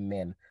 especially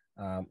men.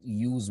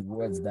 Use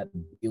words that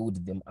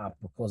build them up,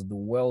 because the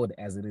world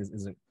as it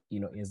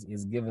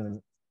is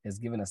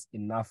given us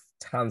enough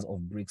tons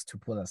of bricks to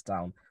pull us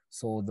down.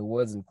 So the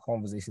words and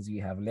conversations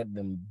you have, let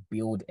them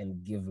build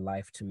and give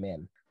life to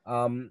men.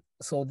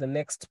 So the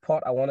next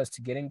part I want us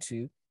to get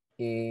into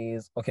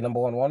is, okay, number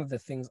one of the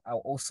things I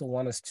also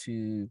want us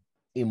to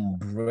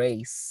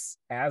embrace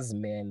as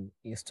men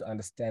is to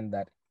understand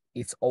that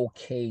it's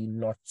okay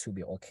not to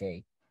be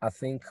okay. I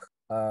think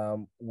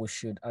we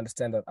should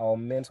understand that our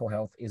mental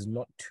health is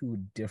not too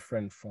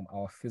different from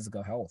our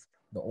physical health.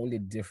 The only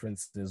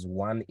difference is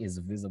one is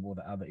visible,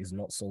 the other is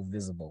not so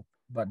visible.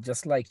 But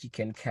just like you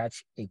can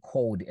catch a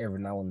cold every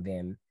now and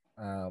then,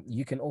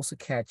 you can also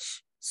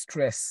catch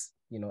stress,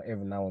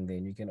 every now and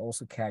then. You can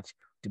also catch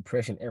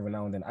depression every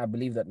now and then. I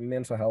believe that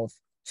mental health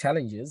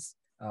challenges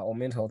or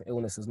mental health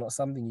illness is not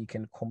something you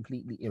can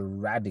completely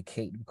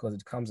eradicate, because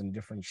it comes in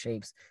different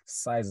shapes,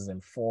 sizes,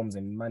 and forms,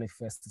 and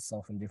manifests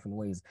itself in different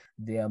ways.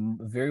 They are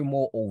very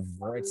more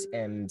overt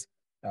and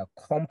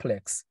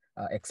complex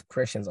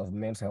expressions of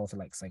mental health,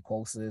 like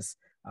psychosis,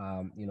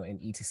 and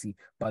etc.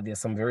 But there's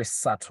some very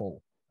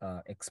subtle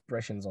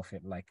expressions of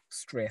it, like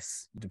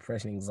stress,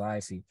 depression,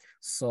 anxiety.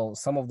 So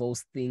some of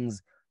those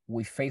things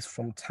we face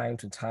from time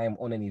to time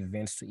on an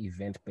event to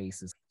event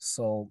basis.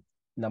 So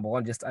number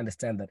one, just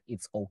understand that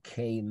it's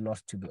okay not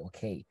to be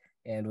okay.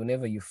 And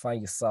whenever you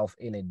find yourself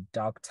in a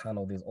dark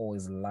tunnel, there's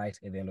always light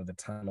at the end of the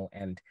tunnel.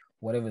 And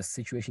whatever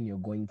situation you're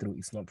going through,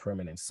 it's not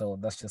permanent. So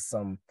that's just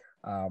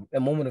a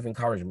moment of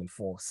encouragement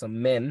for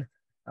some men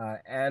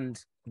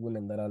and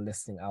women that are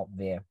listening out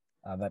there,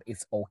 that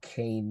it's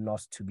okay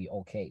not to be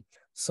okay.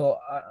 So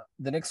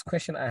the next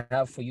question I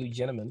have for you,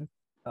 gentlemen,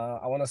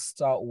 I want to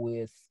start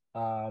with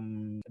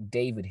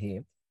David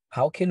here.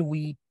 How can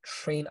we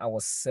train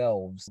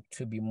ourselves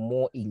to be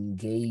more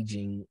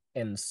engaging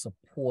and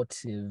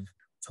supportive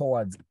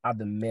towards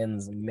other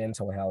men's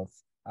mental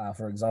health?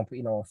 For example,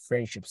 in our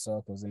friendship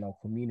circles, in our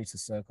community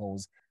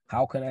circles,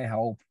 how can I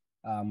help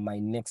my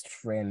next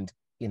friend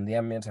in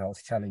their mental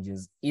health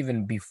challenges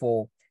even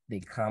before they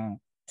come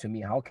to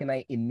me? How can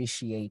I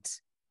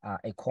initiate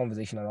a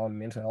conversation around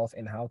mental health,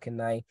 and how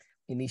can I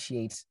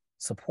initiate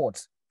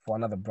support for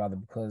another brother?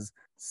 Because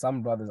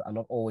some brothers are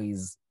not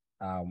always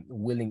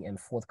willing and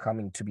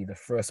forthcoming to be the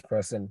first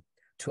person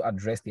to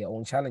address their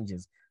own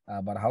challenges.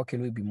 But how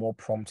can we be more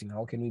prompting?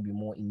 How can we be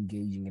more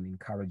engaging and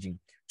encouraging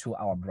to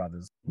our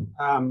brothers?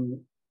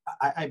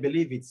 I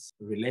believe it's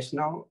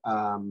relational,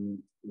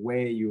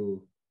 where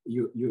you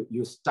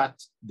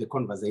start the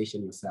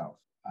conversation yourself,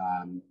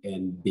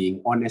 and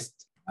being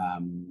honest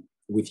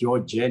with your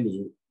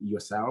journey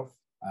yourself.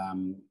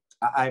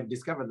 I've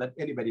discovered that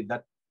anybody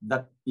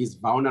that is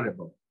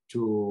vulnerable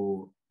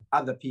to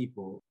other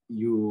people,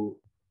 you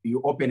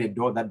open a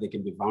door that they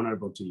can be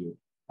vulnerable to you.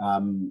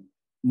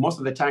 Most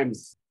of the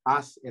times,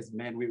 us as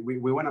men, we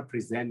want to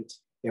present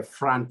a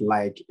front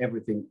like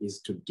everything is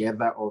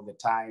together all the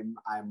time.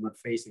 I'm not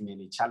facing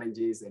any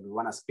challenges, and we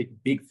want to speak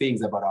big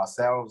things about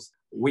ourselves,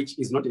 which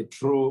is not a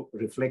true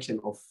reflection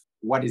of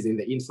what is in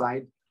the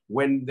inside.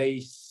 When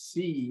they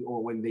see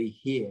or when they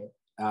hear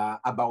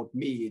about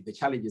me, the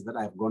challenges that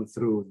I've gone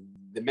through,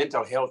 the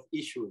mental health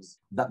issues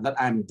that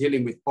I'm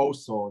dealing with,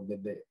 also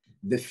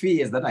the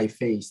fears that I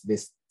face, the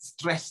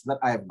stress that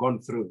I have gone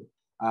through.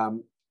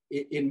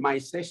 In my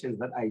sessions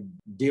that I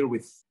deal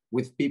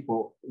with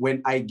people,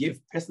 when I give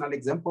personal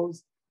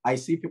examples, I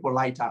see people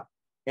light up.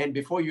 And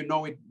before you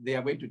know it, they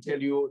are going to tell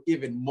you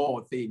even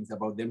more things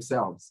about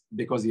themselves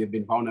because you've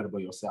been vulnerable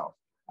yourself.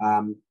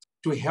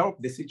 To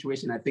help the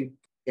situation, I think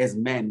as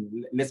men,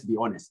 let's be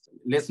honest.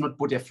 Let's not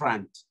put a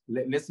front.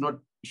 Let's not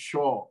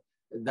show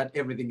that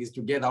everything is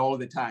together all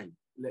the time.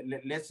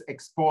 Let's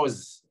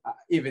expose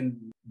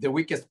even the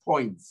weakest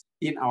points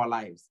in our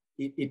lives.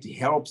 It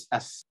helps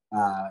us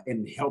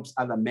and helps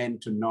other men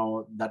to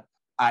know that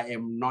I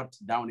am not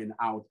down and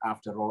out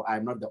after all.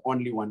 I'm not the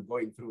only one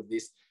going through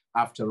this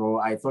after all.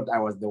 I thought I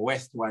was the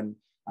worst one.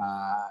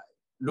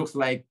 Looks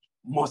like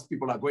most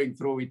people are going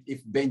through it.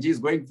 If Benji is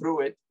going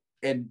through it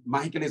and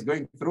Michael is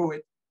going through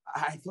it,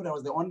 I thought I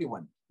was the only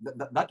one.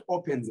 That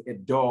opens a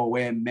door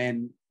where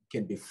men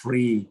can be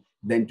free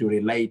than to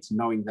relate,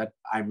 knowing that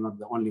I'm not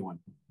the only one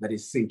that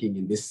is sinking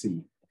in this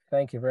sea.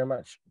 Thank you very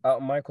much.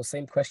 Michael,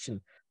 same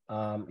question.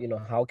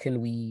 How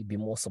can we be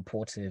more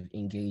supportive,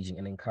 engaging,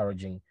 and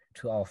encouraging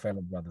to our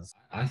fellow brothers?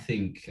 I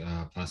think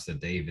Pastor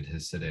David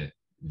has said it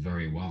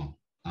very well.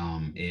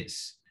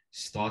 It's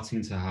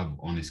starting to have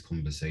honest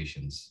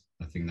conversations.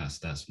 I think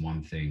that's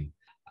one thing.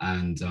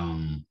 And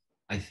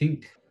I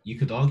think you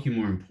could argue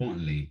more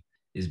importantly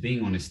is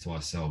being honest to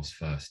ourselves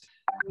first.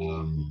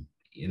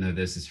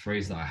 There's this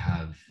phrase that I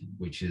have,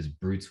 which is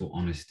brutal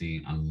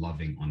honesty and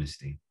loving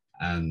honesty.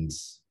 And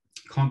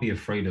can't be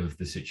afraid of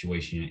the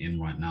situation you're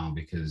in right now,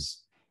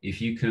 because if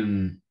you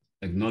can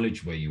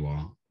acknowledge where you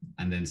are,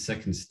 and then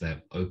second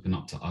step, open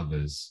up to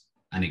others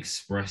and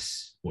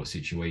express what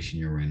situation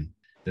you're in,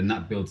 then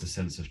that builds a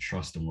sense of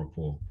trust and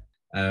rapport.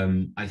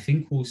 I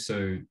think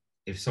also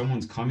if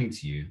someone's coming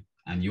to you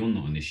and you're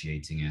not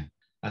initiating it,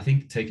 I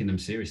think taking them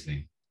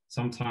seriously.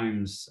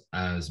 Sometimes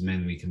as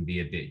men, we can be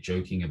a bit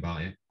joking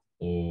about it,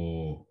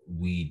 or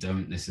we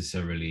don't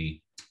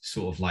necessarily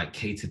sort of like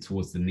cater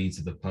towards the needs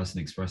of the person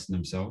expressing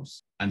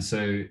themselves. And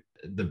so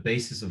the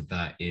basis of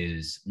that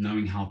is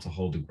knowing how to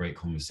hold a great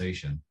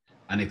conversation.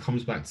 And it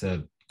comes back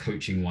to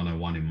coaching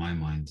 101 in my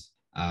mind,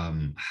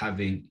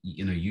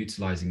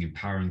 utilizing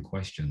empowering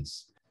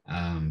questions,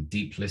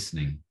 deep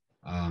listening,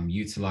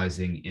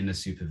 utilizing inner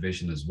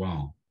supervision as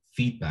well,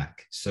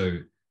 feedback. So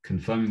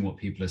confirming what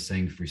people are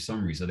saying through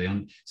summary, so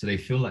they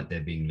feel like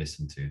they're being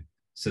listened to.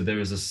 So there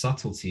is a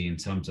subtlety in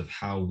terms of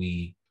how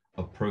we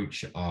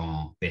approach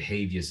our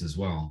behaviors as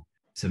well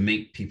to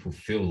make people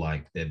feel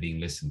like they're being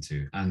listened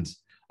to. And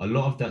a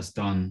lot of that's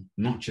done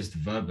not just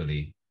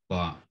verbally,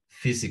 but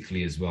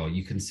physically as well.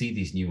 You can see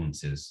these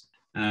nuances.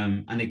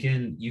 And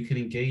again, you can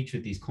engage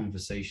with these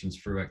conversations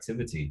through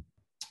activity,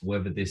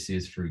 whether this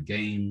is through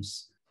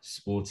games,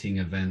 sporting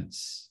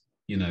events,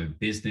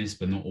 business,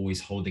 but not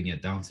always holding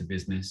it down to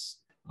business,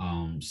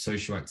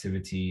 social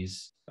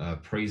activities,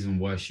 praise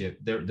and worship.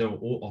 There are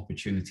all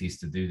opportunities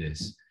to do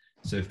this.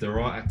 So if there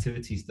are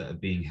activities that are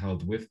being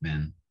held with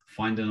men,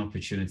 find an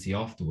opportunity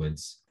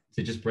afterwards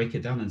to just break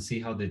it down and see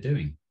how they're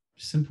doing.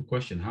 Simple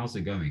question, how's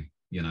it going?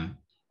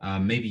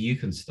 Maybe you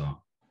can start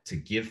to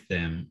give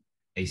them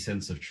a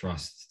sense of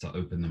trust to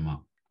open them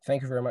up.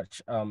 Thank you very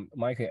much.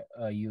 Micah,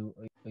 you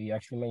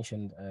actually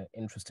mentioned an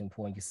interesting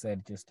point. You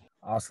said just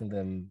asking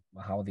them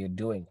how they're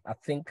doing. I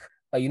think,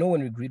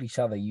 when we greet each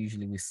other,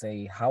 usually we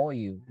say, how are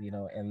you?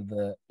 And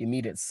the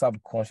immediate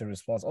subconscious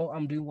response, oh,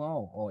 I'm doing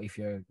well. Or if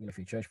you're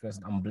a church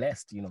person, I'm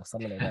blessed,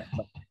 something like that.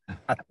 But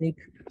I think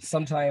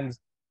sometimes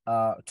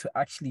to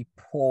actually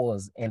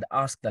pause and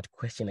ask that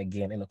question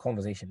again in a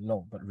conversation,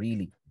 no, but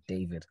really,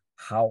 David,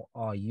 how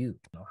are you?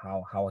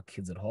 How are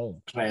kids at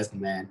home? Blessed,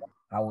 man.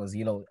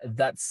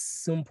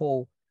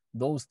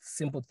 Those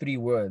simple 3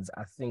 words,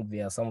 I think they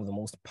are some of the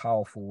most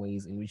powerful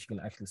ways in which you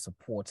can actually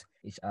support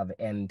each other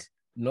and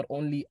not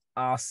only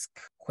ask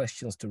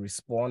questions to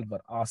respond,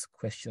 but ask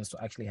questions to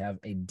actually have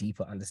a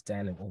deeper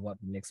understanding of what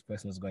the next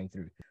person is going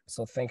through.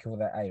 So thank you for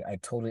that. I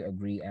totally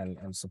agree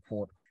and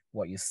support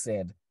what you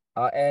said.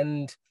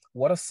 And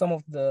what are some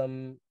of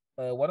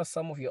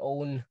your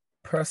own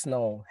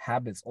personal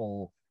habits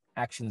or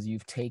actions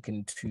you've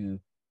taken to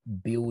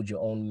build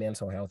your own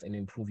mental health and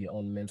improve your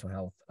own mental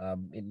health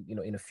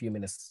in a few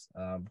minutes,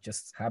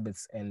 just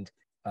habits and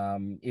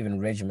even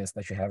regimens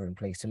that you have in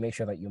place to make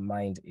sure that your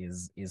mind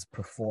is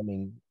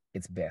performing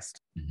its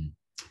best? Mm-hmm.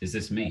 Is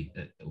this me?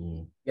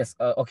 Yes.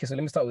 Okay, so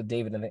let me start with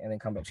David and then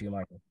come back to you,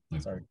 Michael.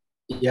 Okay. Sorry.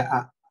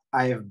 Yeah,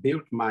 I have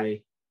built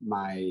my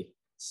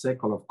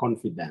circle of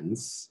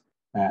confidence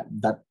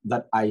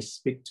that I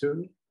speak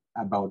to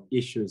about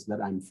issues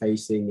that I'm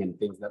facing and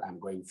things that I'm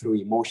going through,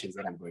 emotions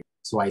that I'm going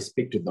through. So I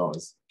speak to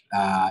those.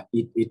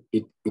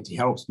 It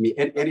helps me.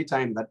 And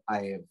anytime that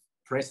I have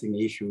pressing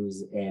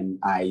issues and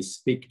I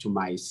speak to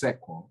my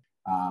circle,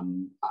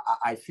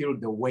 I feel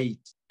the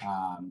weight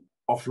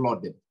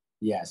offloaded.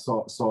 Yeah.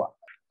 So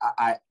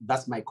I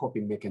that's my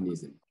coping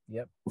mechanism.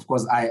 Yep. Of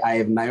course, I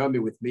have Naomi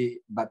with me,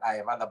 but I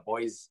have other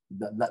boys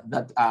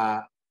that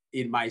are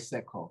in my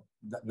circle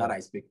that I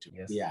speak to.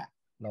 Yes. Yeah.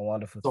 No,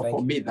 wonderful. So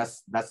for me,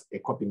 that's a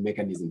coping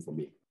mechanism for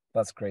me.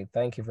 That's great.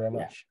 Thank you very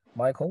much. Yeah.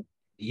 Michael?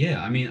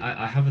 Yeah, I mean,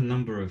 I have a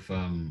number of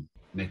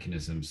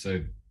mechanisms.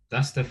 So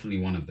that's definitely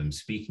one of them,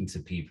 speaking to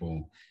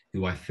people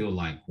who I feel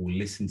like will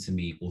listen to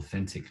me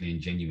authentically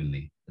and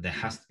genuinely. There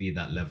has to be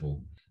that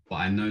level, but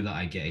I know that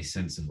I get a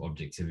sense of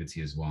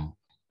objectivity as well.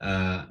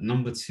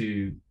 Number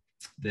 2,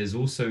 there's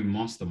also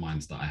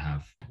masterminds that I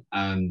have,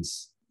 and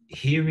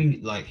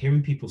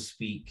hearing people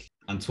speak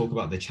and talk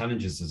about their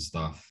challenges and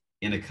stuff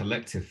in a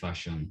collective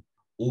fashion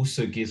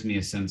also gives me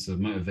a sense of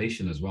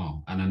motivation as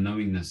well, and a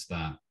knowingness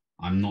that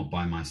I'm not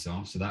by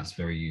myself. So that's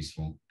very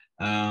useful.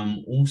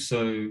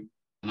 Also,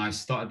 and I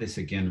started this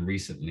again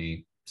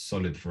recently,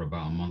 solid for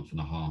about a month and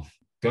a half,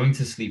 going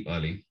to sleep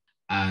early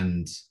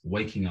and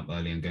waking up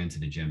early and going to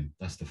the gym.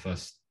 That's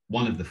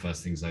one of the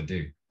first things I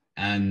do.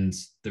 And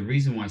the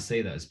reason why I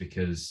say that is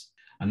because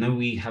I know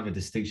we have a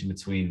distinction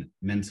between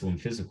mental and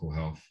physical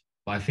health,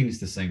 but I think it's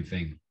the same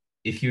thing.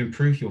 if you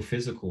improve your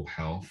physical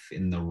health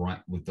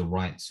with the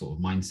right sort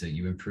of mindset,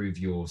 you improve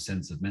your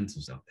sense of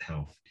mental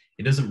health.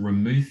 It doesn't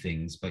remove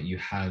things, but you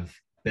have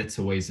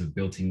better ways of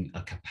building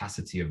a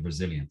capacity of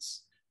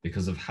resilience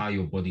because of how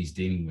your body's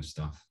dealing with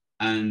stuff.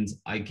 And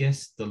I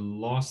guess the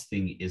last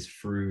thing is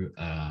through,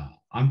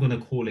 I'm going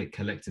to call it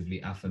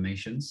collectively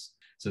affirmations.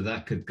 So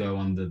that could go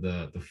under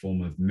the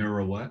form of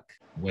mirror work,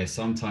 where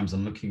sometimes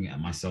I'm looking at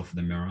myself in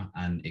the mirror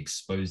and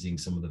exposing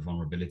some of the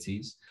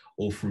vulnerabilities,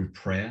 or through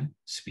prayer,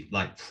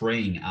 like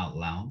praying out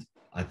loud.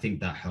 I think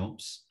that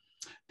helps.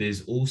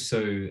 There's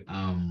also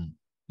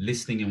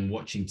listening and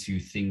watching to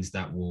things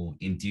that will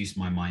induce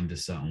my mind a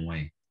certain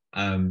way.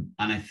 And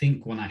I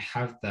think when I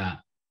have that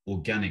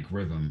organic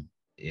rhythm,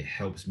 it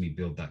helps me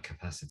build that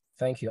capacity.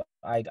 Thank you.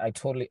 I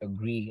totally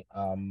agree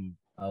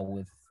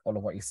with all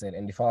of what you said.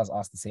 And if I was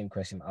asked the same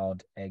question, I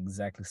would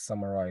exactly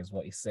summarize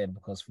what you said,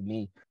 because for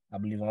me, I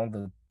believe one of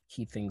the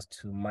key things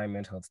to my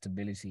mental health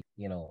stability,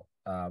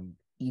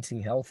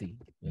 eating healthy,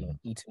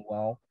 eating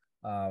well,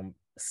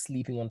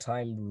 sleeping on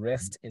time.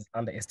 Rest is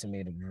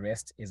underestimated.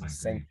 Rest is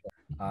essential.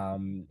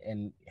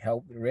 And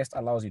rest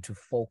allows you to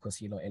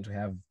focus, and to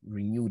have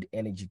renewed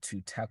energy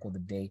to tackle the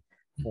day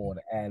forward.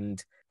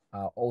 And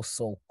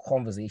also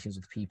conversations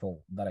with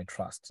people that I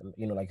trust,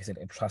 like I said,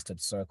 a trusted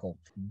circle,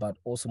 but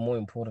also more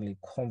importantly,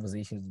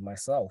 conversations with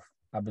myself.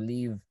 I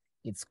believe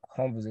it's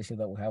conversations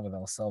that we have with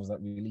ourselves that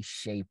really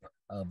shape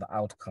the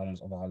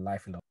outcomes of our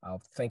life. And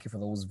thank you for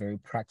those very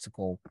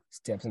practical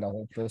steps. And I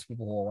hope those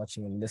people who are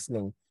watching and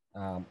listening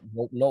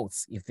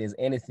notes. If there's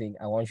anything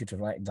I want you to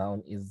write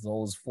down, is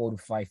those 4 to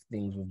 5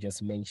 things we've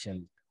just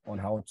mentioned on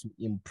how to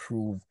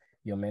improve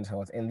your mental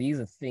health. And these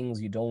are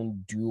things you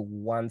don't do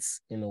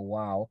once in a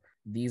while.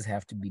 These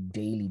have to be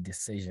daily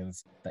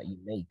decisions that you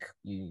make.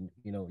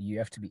 You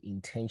have to be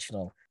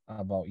intentional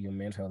about your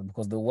mental health,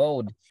 because the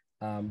world,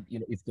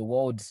 if the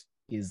world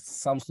is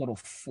some sort of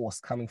force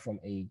coming from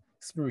a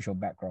spiritual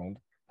background,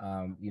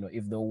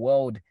 if the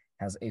world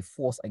has a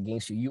force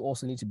against you, you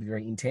also need to be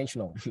very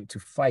intentional to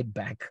fight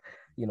back,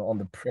 on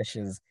the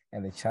pressures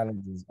and the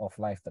challenges of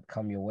life that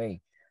come your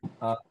way.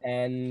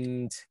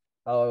 And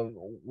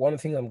one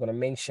thing I'm going to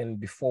mention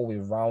before we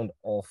round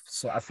off.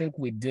 So I think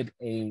we did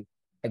a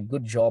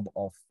good job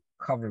of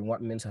covering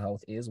what mental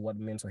health is, what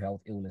mental health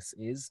illness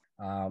is,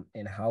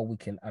 and how we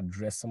can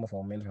address some of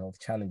our mental health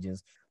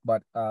challenges.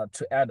 But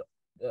to add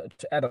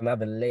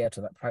another layer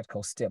to that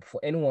practical step, for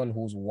anyone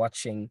who's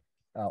watching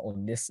or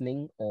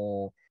listening,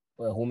 or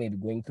who may be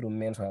going through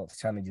mental health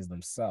challenges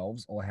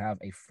themselves, or have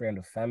a friend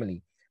or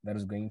family that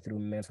is going through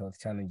mental health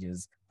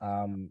challenges,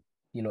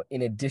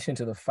 in addition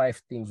to the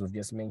 5 things we've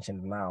just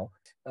mentioned now,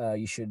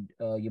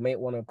 you may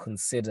want to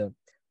consider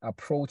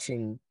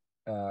approaching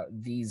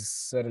these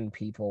certain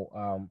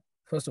people.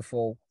 First of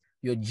all,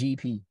 your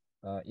GP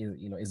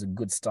is a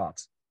good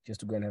start, just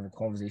to go and have a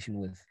conversation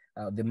with.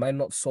 They might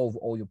not solve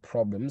all your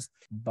problems,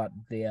 but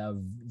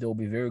they'll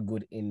be very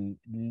good in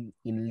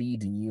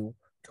leading you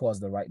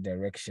towards the right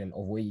direction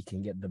of where you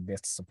can get the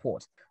best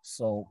support.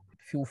 So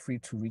feel free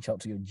to reach out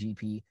to your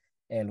GP.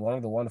 And one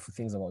of the wonderful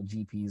things about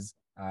GPs,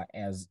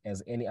 as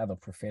any other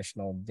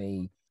professional,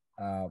 they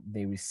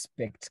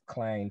respect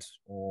client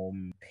or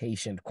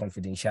patient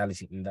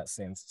confidentiality in that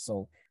sense.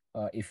 So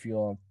if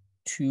you're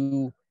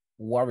too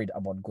worried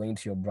about going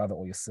to your brother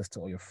or your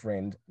sister or your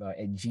friend,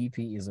 a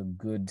GP is a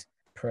good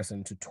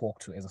person to talk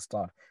to as a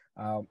start.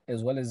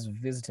 As well as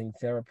visiting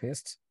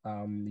therapists,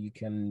 you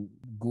can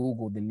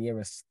Google the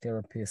nearest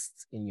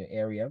therapists in your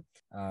area,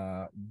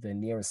 the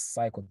nearest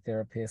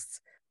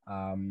psychotherapists,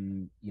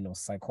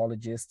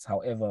 psychologists,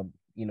 however,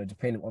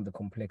 depending on the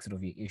complexity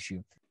of your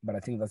issue. But I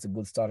think that's a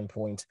good starting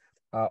point.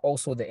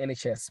 Also, the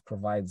NHS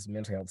provides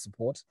mental health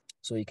support.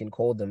 So you can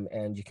call them,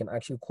 and you can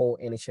actually call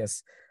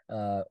NHS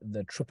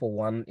the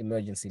 111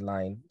 emergency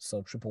line.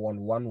 So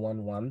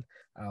 111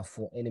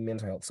 for any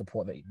mental health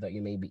support that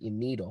you may be in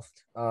need of.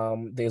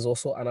 There's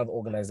also another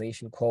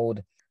organization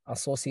called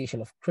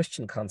Association of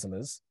Christian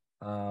Counselors.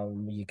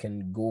 You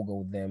can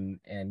Google them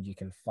and you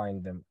can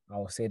find them.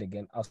 I'll say it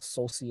again,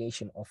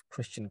 Association of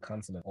Christian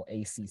Counselors, or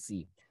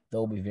ACC.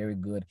 They'll be very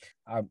good.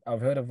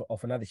 I've heard of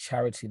another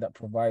charity that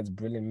provides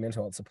brilliant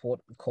mental health support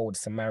called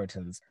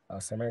Samaritans.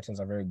 Samaritans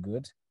are very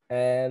good.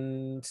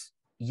 And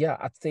yeah,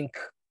 I think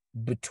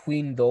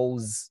between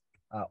those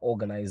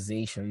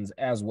organizations,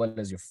 as well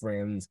as your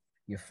friends,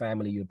 your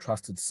family, your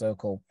trusted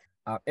circle,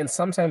 and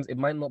sometimes it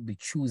might not be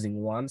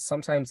choosing one.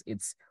 Sometimes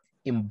it's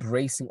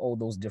embracing all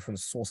those different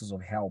sources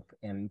of help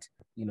and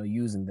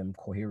using them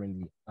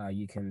coherently.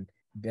 You can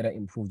better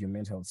improve your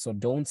mental health. So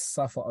don't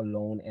suffer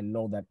alone, and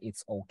know that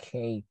it's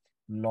okay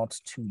not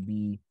to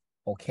be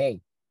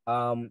okay.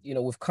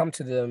 We've come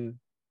to the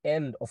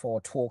end of our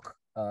talk,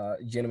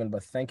 gentlemen,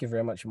 but thank you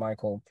very much,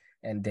 Michael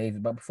and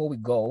David. But before we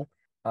go,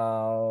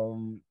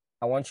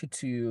 I want you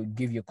to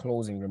give your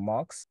closing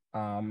remarks,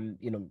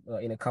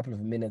 in a couple of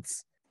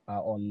minutes,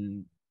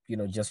 on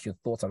just your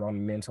thoughts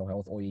around mental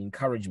health, or your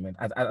encouragement.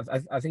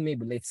 I think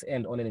maybe let's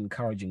end on an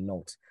encouraging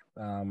note.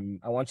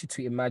 I want you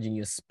to imagine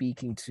you're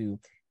speaking to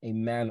a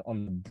man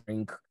on the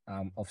brink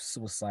of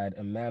suicide,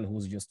 a man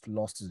who's just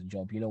lost his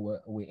job. You know,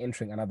 we're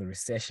entering another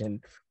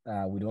recession.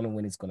 We don't know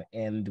when it's going to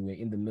end. We're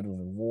in the middle of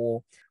a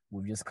war.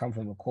 We've just come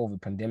from a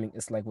COVID pandemic.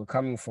 It's like we're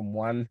coming from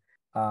one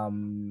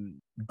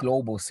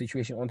global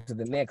situation onto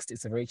the next.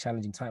 It's a very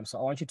challenging time. So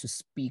I want you to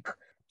speak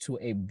to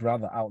a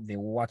brother out there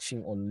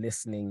watching or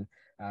listening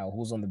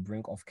who's on the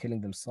brink of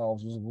killing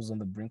themselves, who's on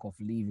the brink of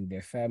leaving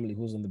their family,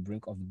 who's on the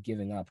brink of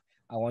giving up.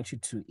 I want you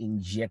to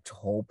inject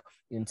hope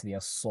into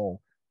their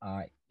soul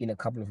in a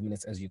couple of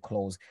minutes as you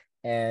close.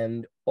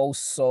 And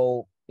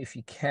also, if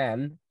you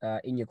can,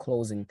 in your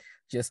closing,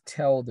 just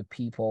tell the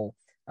people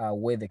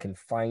where they can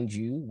find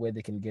you, where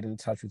they can get in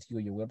touch with you,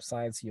 your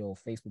websites, your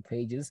Facebook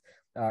pages.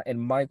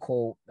 And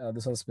Michael,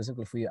 this one's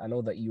specifically for you. I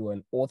know that you are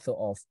an author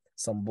of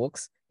some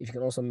books. If you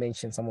can also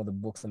mention some of the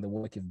books and the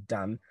work you've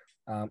done,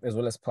 as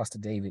well as Pastor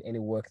David, any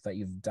work that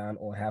you've done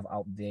or have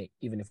out there,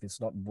 even if it's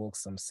not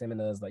books, some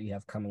seminars that you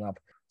have coming up,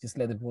 just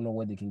let the people know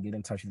where they can get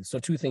in touch with you. So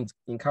two things: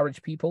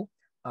 encourage people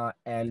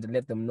and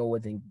let them know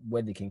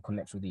where they can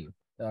connect with you.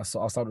 So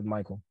I'll start with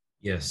Michael.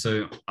 Yeah,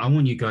 so I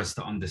want you guys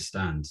to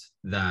understand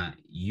that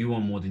you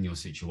are more than your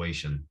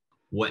situation.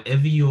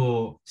 Whatever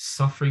you're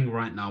suffering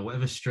right now,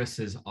 whatever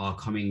stresses are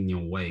coming in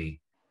your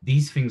way,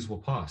 these things will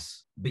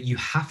pass. But you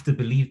have to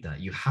believe that.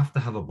 You have to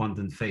have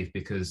abundant faith,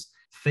 because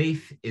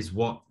faith is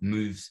what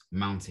moves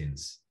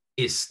mountains.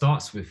 It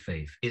starts with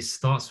faith. It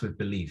starts with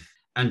belief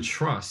and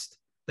trust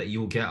that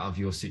you'll get out of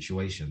your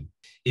situation.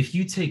 If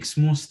you take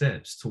small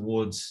steps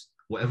towards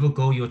whatever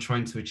goal you're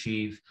trying to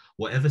achieve,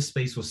 whatever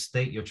space or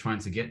state you're trying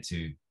to get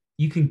to,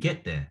 you can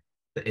get there,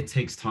 but it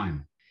takes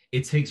time.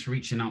 It takes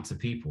reaching out to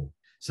people.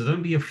 So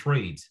don't be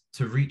afraid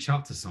to reach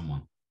out to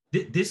someone.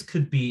 This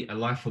could be a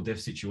life or death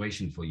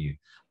situation for you.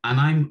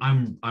 And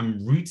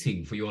I'm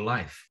rooting for your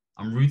life.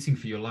 I'm rooting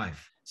for your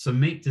life. So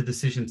make the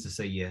decision to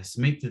say yes,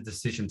 make the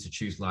decision to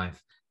choose life,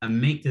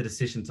 and make the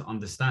decision to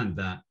understand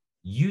that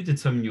you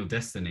determine your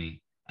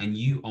destiny and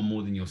you are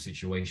more than your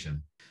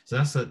situation.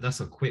 So that's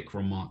a quick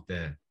remark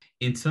there.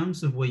 In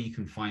terms of where you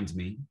can find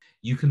me,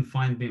 you can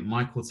find me,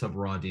 Michael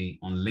Tabaradi,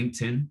 on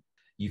LinkedIn.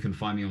 You can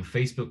find me on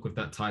Facebook with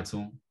that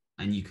title,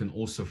 and you can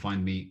also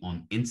find me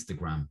on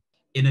Instagram.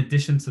 In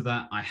addition to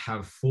that, I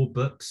have 4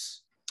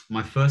 books.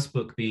 My first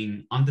book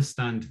being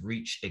Understand,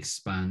 Reach,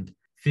 Expand,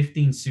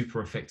 15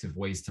 Super Effective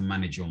Ways to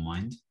Manage Your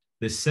Mind.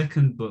 The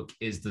second book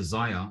is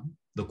Desire,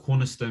 the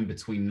cornerstone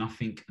between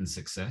nothing and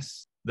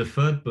success. The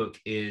third book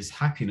is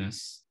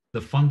Happiness,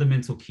 the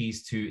fundamental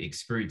keys to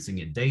experiencing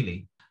it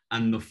daily.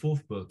 And the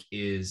fourth book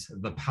is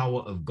The Power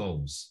of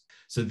Goals.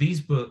 So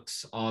these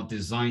books are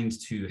designed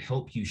to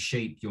help you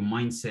shape your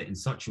mindset in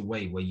such a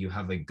way where you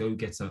have a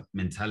go-getter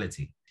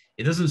mentality.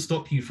 It doesn't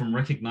stop you from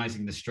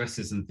recognizing the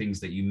stresses and things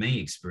that you may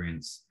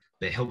experience,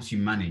 but it helps you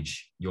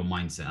manage your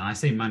mindset. And I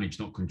say manage,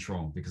 not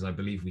control, because I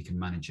believe we can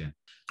manage it.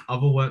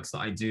 Other works that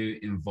I do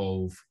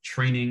involve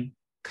training,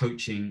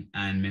 coaching,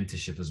 and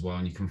mentorship as well.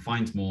 And you can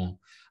find more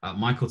at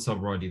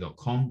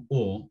michaeltabaradi.com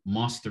or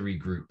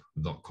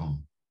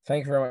masterygroup.com.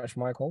 Thank you very much,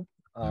 Michael.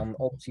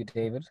 Over to you,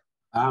 David.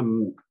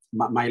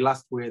 My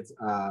last words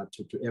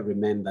to every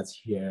man that's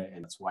here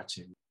and that's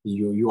watching.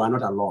 You are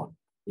not alone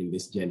in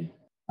this journey.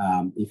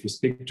 If you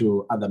speak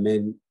to other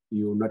men,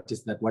 you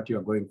notice that what you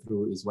are going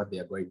through is what they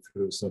are going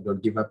through. So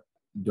don't give up.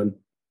 Don't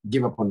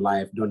give up on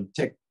life. Don't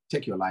take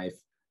your life.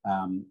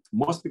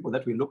 Most people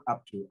that we look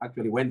up to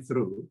actually went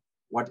through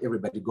what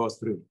everybody goes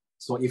through.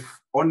 So if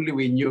only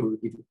we knew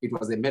it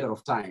was a matter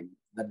of time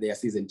that their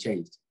season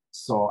changed.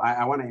 So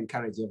I want to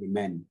encourage every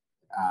man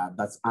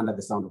that's under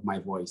the sound of my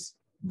voice,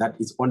 that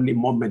it's only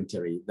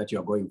momentary that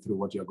you're going through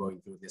what you're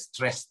going through. The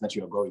stress that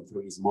you're going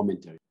through is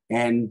momentary.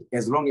 And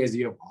as long as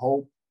you have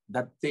hope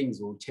that things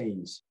will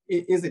change.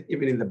 Is it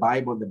even in the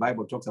Bible? The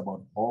Bible talks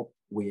about hope.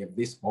 We have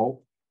this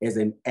hope as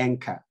an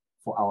anchor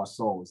for our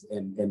souls.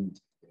 And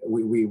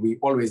we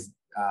always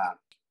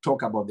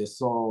talk about the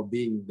soul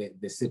being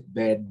the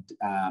sickbed.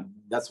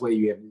 That's where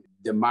you have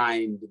the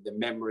mind, the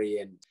memory,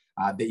 and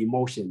the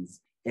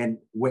emotions. And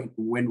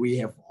when we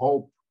have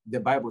hope, the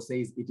Bible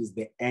says it is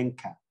the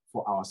anchor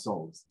for our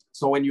souls.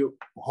 So when you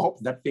hope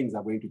that things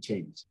are going to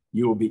change,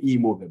 you will be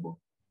immovable.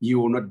 You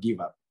will not give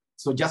up.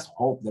 So just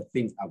hope that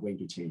things are going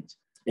to change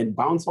and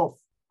bounce off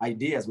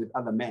ideas with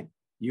other men.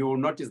 You will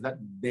notice that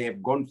they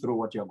have gone through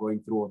what you're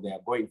going through, or they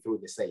are going through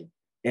the same.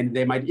 And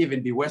they might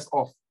even be worse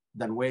off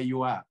than where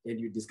you are. And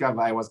you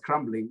discover I was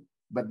crumbling,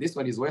 but this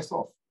one is worse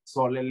off.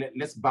 So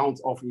let's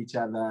bounce off each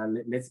other.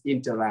 Let's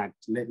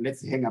interact.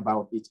 Let's hang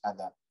about each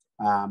other.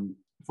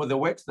 For the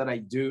works that I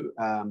do,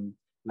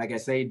 like I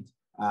said,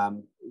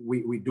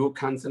 we do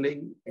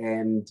counseling.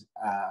 And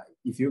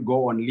if you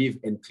go on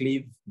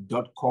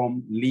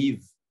liveandcleave.com,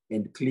 live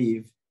and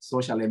cleave,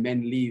 social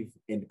men live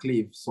and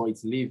cleave. So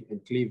it's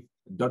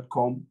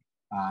liveandcleave.com.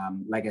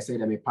 Like I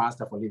said, I'm a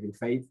pastor for Living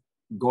Faith.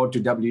 Go to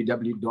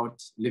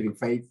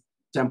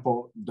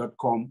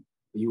www.livingfaithtemple.com.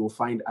 You will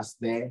find us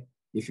there.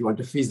 If you want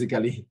to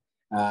physically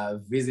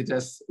visit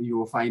us, you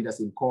will find us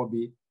in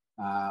Kobe.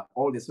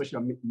 All the social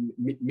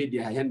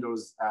media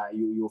handles,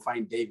 you will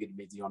find David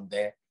Midzi on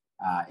there.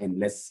 And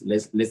let's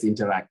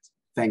interact.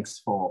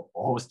 Thanks for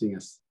hosting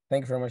us.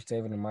 Thank you very much,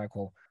 David and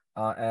Michael.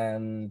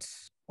 And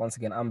once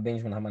again, I'm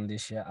Benjamin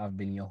Hamandisha. I've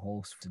been your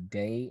host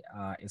today.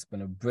 It's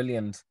been a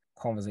brilliant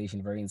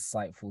conversation, very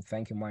insightful.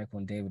 Thank you, Michael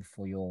and David,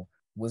 for your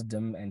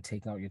wisdom and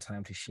taking out your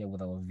time to share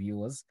with our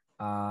viewers.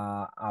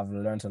 I've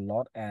learned a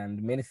lot,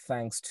 and many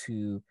thanks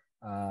to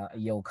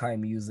Yokai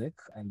Music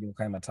and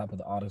Yokai Matapa,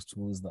 the artist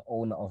who is the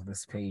owner of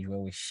this page where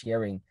we're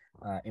sharing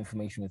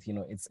information with,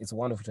 it's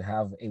wonderful to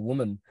have a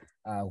woman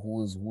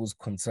who's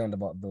concerned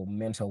about the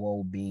mental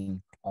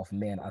well-being of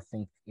men. I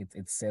think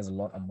it says a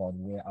lot about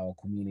where our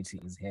community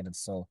is headed.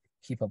 So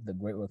keep up the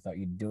great work that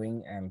you're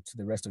doing, and to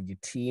the rest of your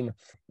team,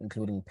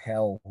 including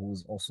Pell,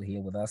 who's also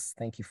here with us.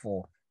 Thank you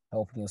for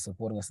helping and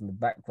supporting us in the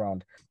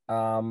background.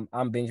 I'm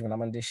Benjamin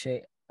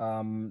Amandeshe.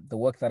 The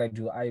work that I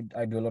do a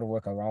lot of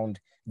work around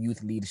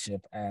youth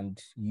leadership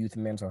and youth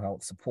mental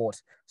health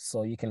support.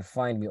 So you can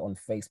find me on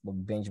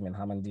Facebook, Benjamin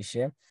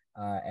Hamandishe,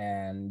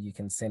 and you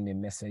can send me a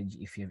message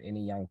if you have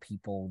any young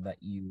people that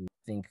you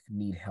think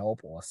need help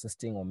or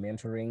assisting or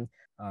mentoring.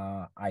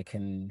 I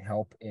can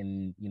help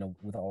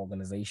with our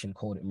organization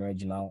called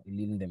Emerge Now,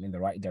 leading them in the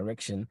right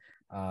direction.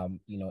 In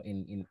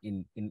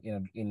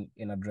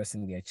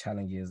addressing their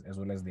challenges as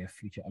well as their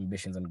future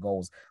ambitions and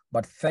goals.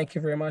 But thank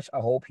you very much. I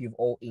hope you've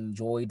all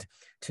enjoyed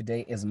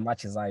today as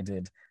much as I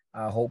did.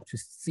 I hope to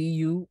see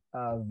you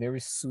very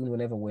soon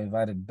whenever we're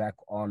invited back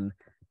on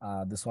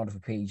this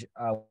wonderful page.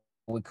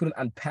 We couldn't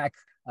unpack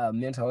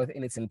mental health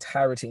in its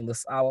entirety in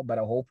this hour, but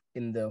I hope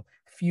in the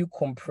few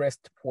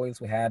compressed points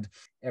we had,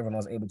 everyone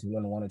was able to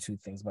learn one or two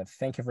things. But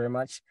thank you very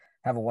much.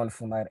 Have a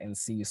wonderful night and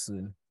see you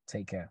soon.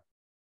 Take care.